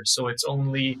smaller. So it's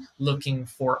only looking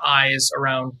for eyes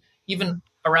even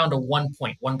around a 1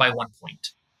 point, 1 by 1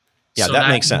 point. Yeah, so that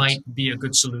makes sense. Might be a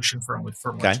good solution for him with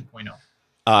firmware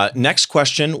 2.0. Next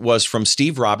question was from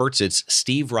Steve Roberts. It's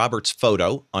Steve Roberts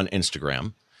Photo on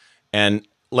Instagram. And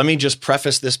let me just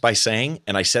preface this by saying,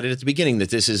 and I said it at the beginning, that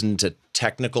this isn't a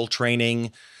technical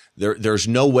training. There's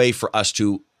no way for us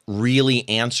to really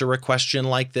answer a question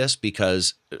like this,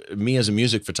 because me as a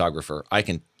music photographer, I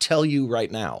can tell you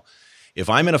right now, if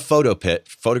I'm in a photo pit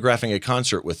photographing a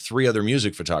concert with 3 other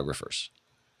music photographers,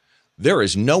 there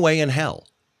is no way in hell,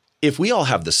 if we all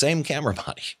have the same camera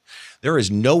body, there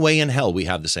is no way in hell we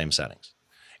have the same settings.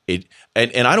 And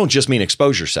I don't just mean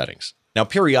exposure settings. Now,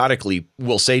 periodically,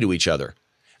 we'll say to each other,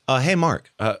 hey,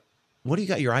 Mark, what do you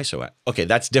got your ISO at? Okay,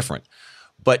 that's different.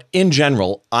 But in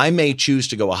general, I may choose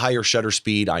to go a higher shutter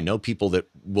speed. I know people that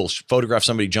will photograph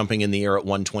somebody jumping in the air at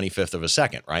 1/25th of a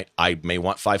second, right? I may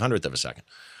want 500th of a second.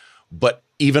 But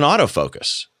even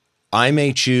autofocus, I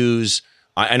may choose,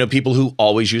 I know people who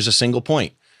always use a single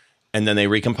point and then they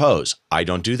recompose. I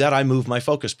don't do that. I move my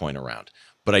focus point around,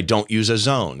 but I don't use a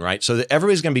zone, right? So that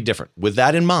everybody's going to be different. With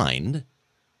that in mind,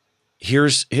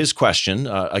 here's his question,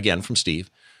 again, from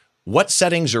Steve. What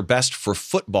settings are best for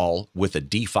football with a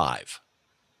D5?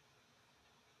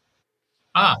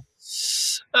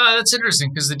 That's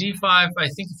interesting, because the D5, I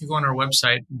think if you go on our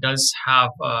website, does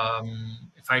have,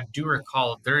 if I do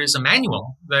recall, there is a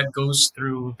manual that goes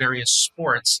through various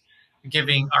sports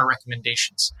giving our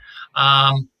recommendations.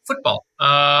 Football.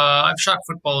 I've shot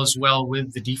football as well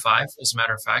with the D5, as a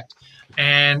matter of fact.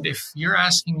 And if you're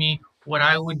asking me what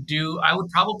I would do, I would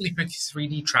probably pick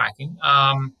 3D tracking.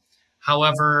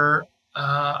 However,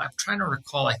 I'm trying to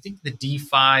recall, I think the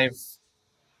D5,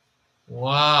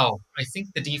 I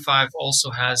think the D5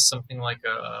 also has something like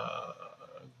a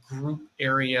group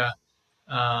area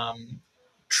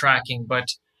tracking.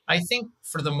 But I think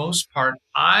for the most part,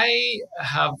 I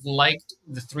have liked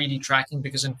the 3D tracking,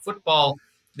 because in football,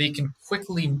 they can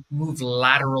quickly move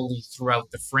laterally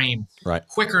throughout the frame, right,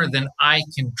 quicker than I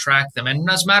can track them. And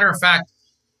as a matter of fact,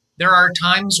 there are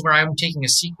times where I'm taking a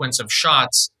sequence of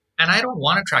shots and I don't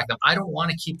want to track them. I don't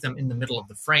want to keep them in the middle of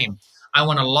the frame. I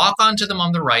want to lock onto them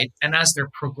on the right. And as they're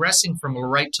progressing from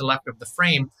right to left of the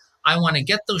frame, I want to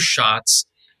get those shots.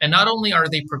 And not only are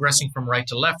they progressing from right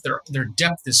to left, their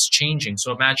depth is changing.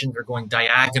 So imagine they're going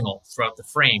diagonal throughout the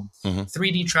frame.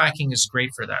 3D tracking is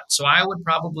great for that. So I would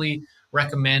probably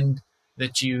recommend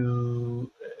that you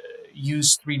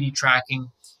use 3D tracking,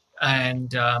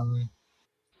 and I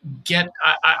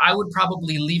would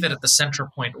probably leave it at the center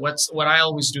point. What I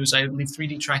always do is I leave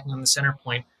 3D tracking on the center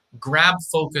point, grab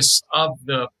focus of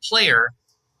the player,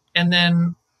 and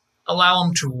then allow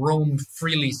them to roam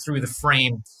freely through the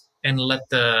frame and let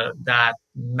that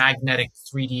magnetic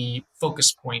 3D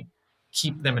focus point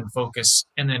keep them in focus,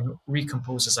 and then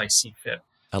recompose as I see fit.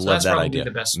 I love that idea.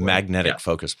 The best magnetic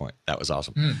focus point. That was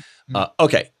awesome.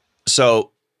 Okay,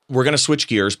 so we're going to switch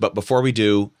gears, but before we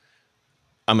do,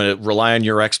 I'm going to rely on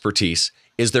your expertise.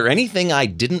 Is there anything I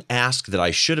didn't ask that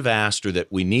I should have asked, or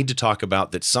that we need to talk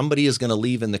about, that somebody is going to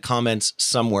leave in the comments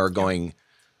somewhere going,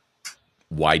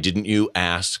 why didn't you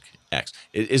ask X?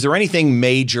 Is there anything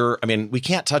major? I mean, we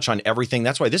can't touch on everything.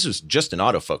 That's why this is just an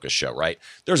autofocus show, right?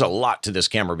 There's a lot to this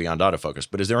camera beyond autofocus,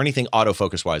 but is there anything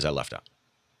autofocus-wise I left out?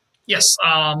 Yes,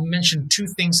 mention 2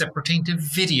 things that pertain to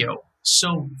video.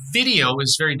 So video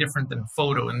is very different than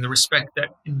photo in the respect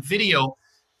that in video,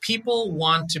 people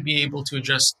want to be able to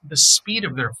adjust the speed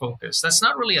of their focus. That's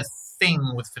not really a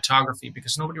thing with photography,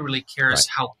 because nobody really cares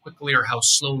how quickly or how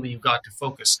slowly you got to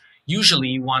focus. Usually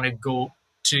you want to go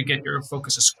to get your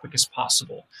focus as quick as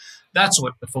possible. That's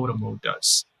what the photo mode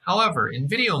does. However, in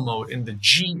video mode, in the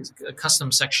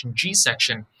custom section, G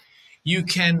section, you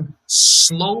can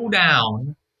slow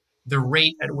down the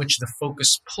rate at which the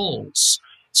focus pulls.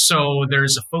 So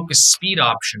there's a focus speed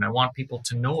option. I want people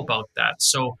to know about that.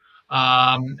 So,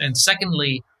 and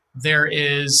secondly,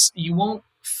 you won't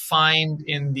find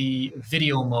in the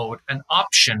video mode an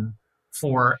option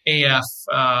for AF.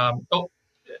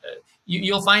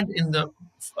 You'll find in the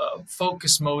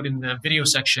focus mode in the video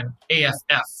section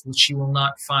AFF, which you will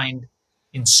not find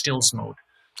in stills mode.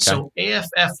 Okay. So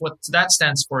AFF, what that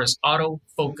stands for is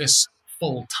autofocus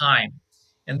full time.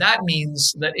 And that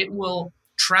means that it will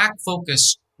track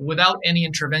focus without any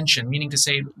intervention, meaning to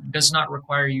say it does not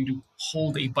require you to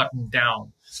hold a button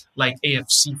down, like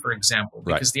AFC, for example.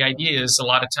 Because the idea is a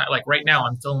lot of time, like right now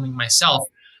I'm filming myself,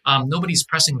 nobody's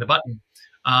pressing the button,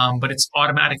 but it's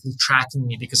automatically tracking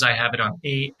me because I have it on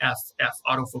AFF,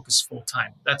 autofocus full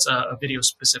time. That's a video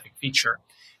specific feature.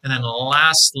 And then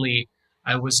lastly,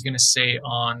 I was going to say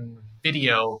on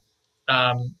video,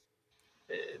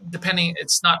 depending,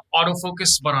 it's not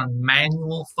autofocus, but on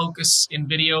manual focus in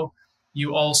video,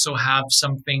 you also have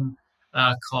something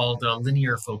called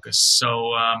linear focus.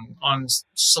 So on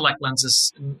select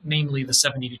lenses, namely the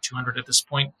 70 to 200 at this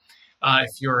point,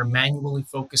 if you're manually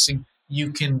focusing,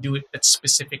 you can do it at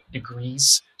specific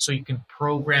degrees. So you can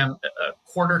program a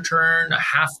quarter turn, a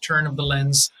half turn of the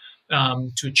lens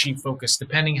to achieve focus,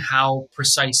 depending how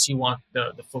precise you want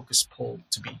the focus pull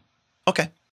to be. Okay.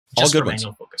 Just all good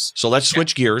manual ones. Focus. So let's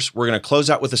switch gears. We're going to close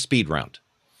out with a speed round.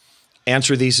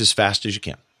 Answer these as fast as you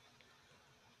can.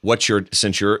 What's your,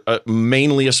 since you're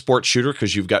mainly a sports shooter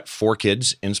because you've got 4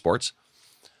 kids in sports.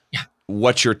 Yeah.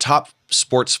 What's your top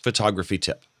sports photography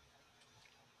tip?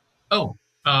 Oh,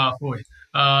 boy.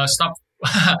 Stop.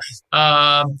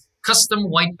 Custom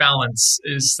white balance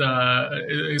is a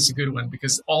good one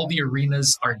because all the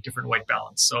arenas are different white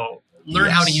balance. So learn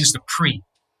how to use the pre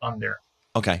on there.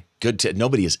 Okay, good tip.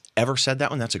 Nobody has ever said that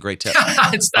one. That's a great tip.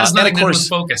 That's not a good with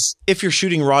focus. If you're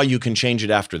shooting raw, you can change it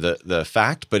after the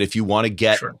fact. But if you want to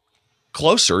get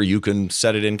closer, you can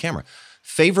set it in camera.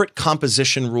 Favorite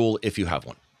composition rule if you have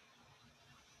one?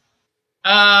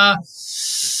 I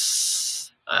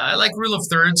like rule of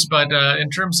thirds, but in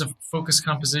terms of focus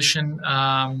composition,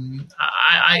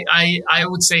 I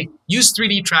would say use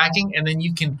 3D tracking, and then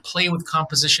you can play with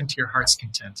composition to your heart's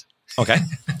content. Okay.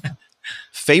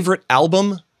 Favorite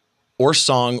album or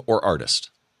song or artist?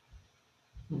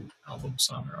 Ooh, album,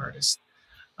 song, or artist.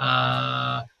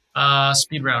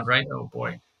 Speed round, right? Oh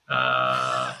boy.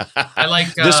 I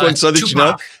like this one so that Tupac, you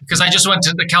know, because I just went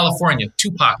to California.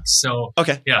 Tupac. So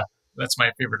okay, yeah, that's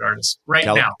my favorite artist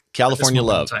now. California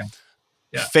Love.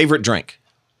 Yeah. Favorite drink?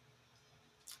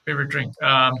 Favorite drink.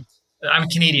 I'm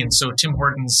Canadian, so Tim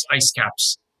Hortons ice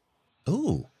caps.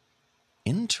 Ooh,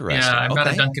 interesting. Yeah, I'm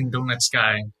not a Dunkin' Donuts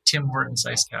guy. Tim Hortons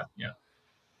ice cap. Yeah.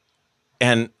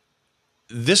 And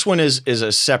this one is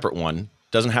a separate one.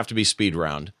 Doesn't have to be speed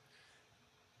round.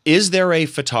 Is there a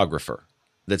photographer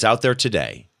that's out there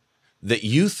today that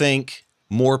you think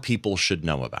more people should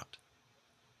know about?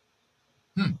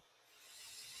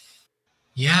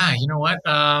 Yeah, you know what?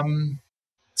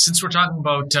 Since we're talking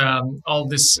about all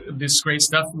this great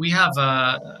stuff, we have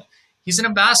he's an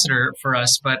ambassador for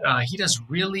us, but he does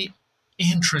really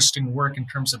interesting work in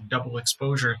terms of double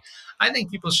exposure. I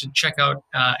think people should check out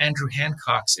Andrew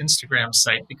Hancock's Instagram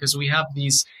site because we have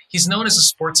these. He's known as a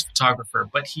sports photographer,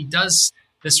 but he does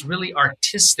this really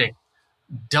artistic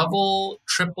double,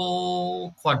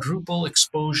 triple, quadruple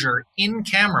exposure in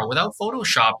camera without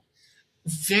Photoshop.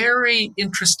 Very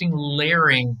interesting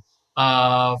layering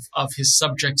of his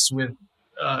subjects with,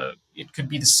 it could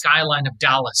be the skyline of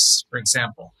Dallas, for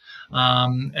example.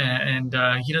 And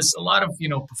he does a lot of,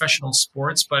 professional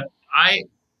sports, but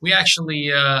we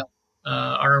actually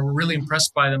are really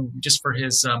impressed by them just for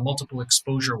his multiple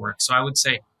exposure work. So I would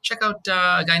say, check out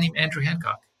a guy named Andrew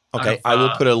Hancock. Okay, I will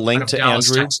put a link to Dallas,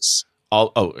 Andrew. Texas.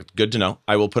 Good to know.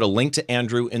 I will put a link to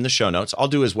Andrew in the show notes. I'll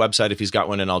do his website if he's got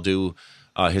one, and I'll do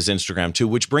his Instagram too,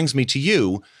 which brings me to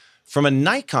you. From a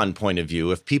Nikon point of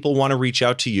view, if people want to reach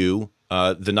out to you,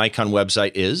 the Nikon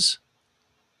website is?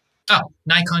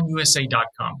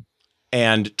 NikonUSA.com.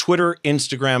 And Twitter,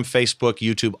 Instagram, Facebook,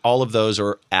 YouTube, all of those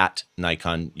are at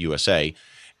Nikon USA.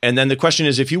 And then the question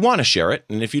is, if you want to share it,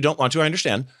 and if you don't want to, I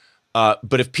understand.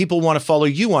 But if people want to follow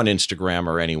you on Instagram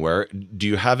or anywhere, do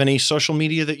you have any social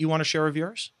media that you want to share of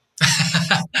yours?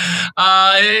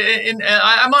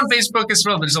 I'm on Facebook as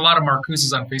well. There's a lot of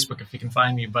Marcuses on Facebook if you can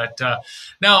find me. But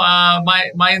no,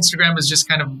 my Instagram is just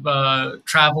kind of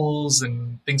travels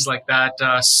and things like that.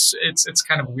 It's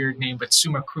kind of a weird name, but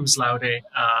Suma Cruz Laude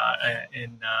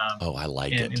in I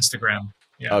like it. Instagram.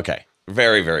 Yeah. Okay.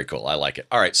 Very, very cool. I like it.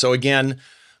 All right. So again,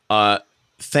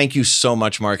 thank you so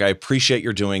much, Mark. I appreciate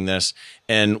your doing this.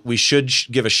 And we should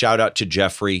give a shout out to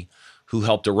Jeffrey, who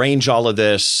helped arrange all of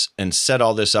this and set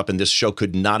all this up. And this show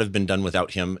could not have been done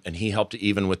without him. And he helped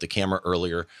even with the camera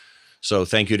earlier. So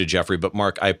thank you to Jeffrey. But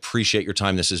Mark, I appreciate your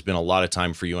time. This has been a lot of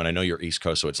time for you. And I know you're East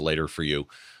Coast, so it's later for you.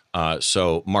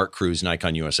 So Mark Cruz,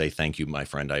 Nikon USA, thank you, my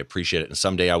friend. I appreciate it. And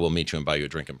someday I will meet you and buy you a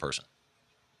drink in person.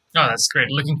 Oh, that's great.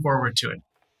 Looking forward to it.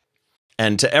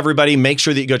 And to everybody, make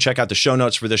sure that you go check out the show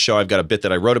notes for this show. I've got a bit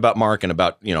that I wrote about Mark and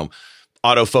about,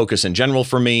 autofocus in general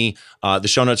for me. The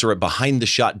show notes are at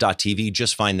behindtheshot.tv.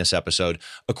 Just find this episode.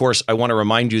 Of course, I want to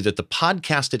remind you that the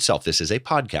podcast itself, this is a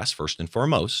podcast first and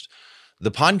foremost.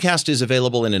 The podcast is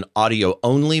available in an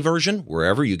audio-only version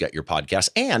wherever you get your podcasts.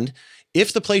 And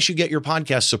if the place you get your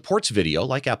podcast supports video,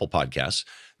 like Apple Podcasts,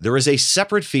 there is a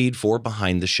separate feed for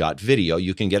Behind the Shot video.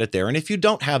 You can get it there. And if you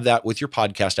don't have that with your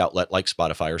podcast outlet like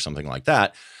Spotify or something like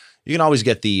that, you can always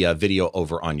get the video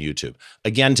over on YouTube.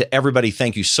 Again, to everybody,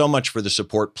 thank you so much for the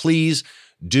support. Please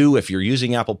do, if you're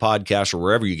using Apple Podcasts or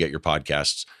wherever you get your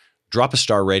podcasts, drop a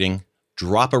star rating,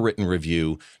 drop a written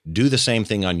review, do the same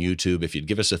thing on YouTube. If you'd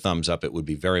give us a thumbs up, it would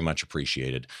be very much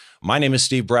appreciated. My name is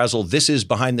Steve Brazill. This is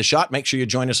Behind the Shot. Make sure you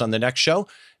join us on the next show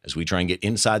as we try and get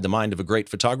inside the mind of a great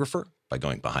photographer by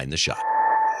going behind the shot.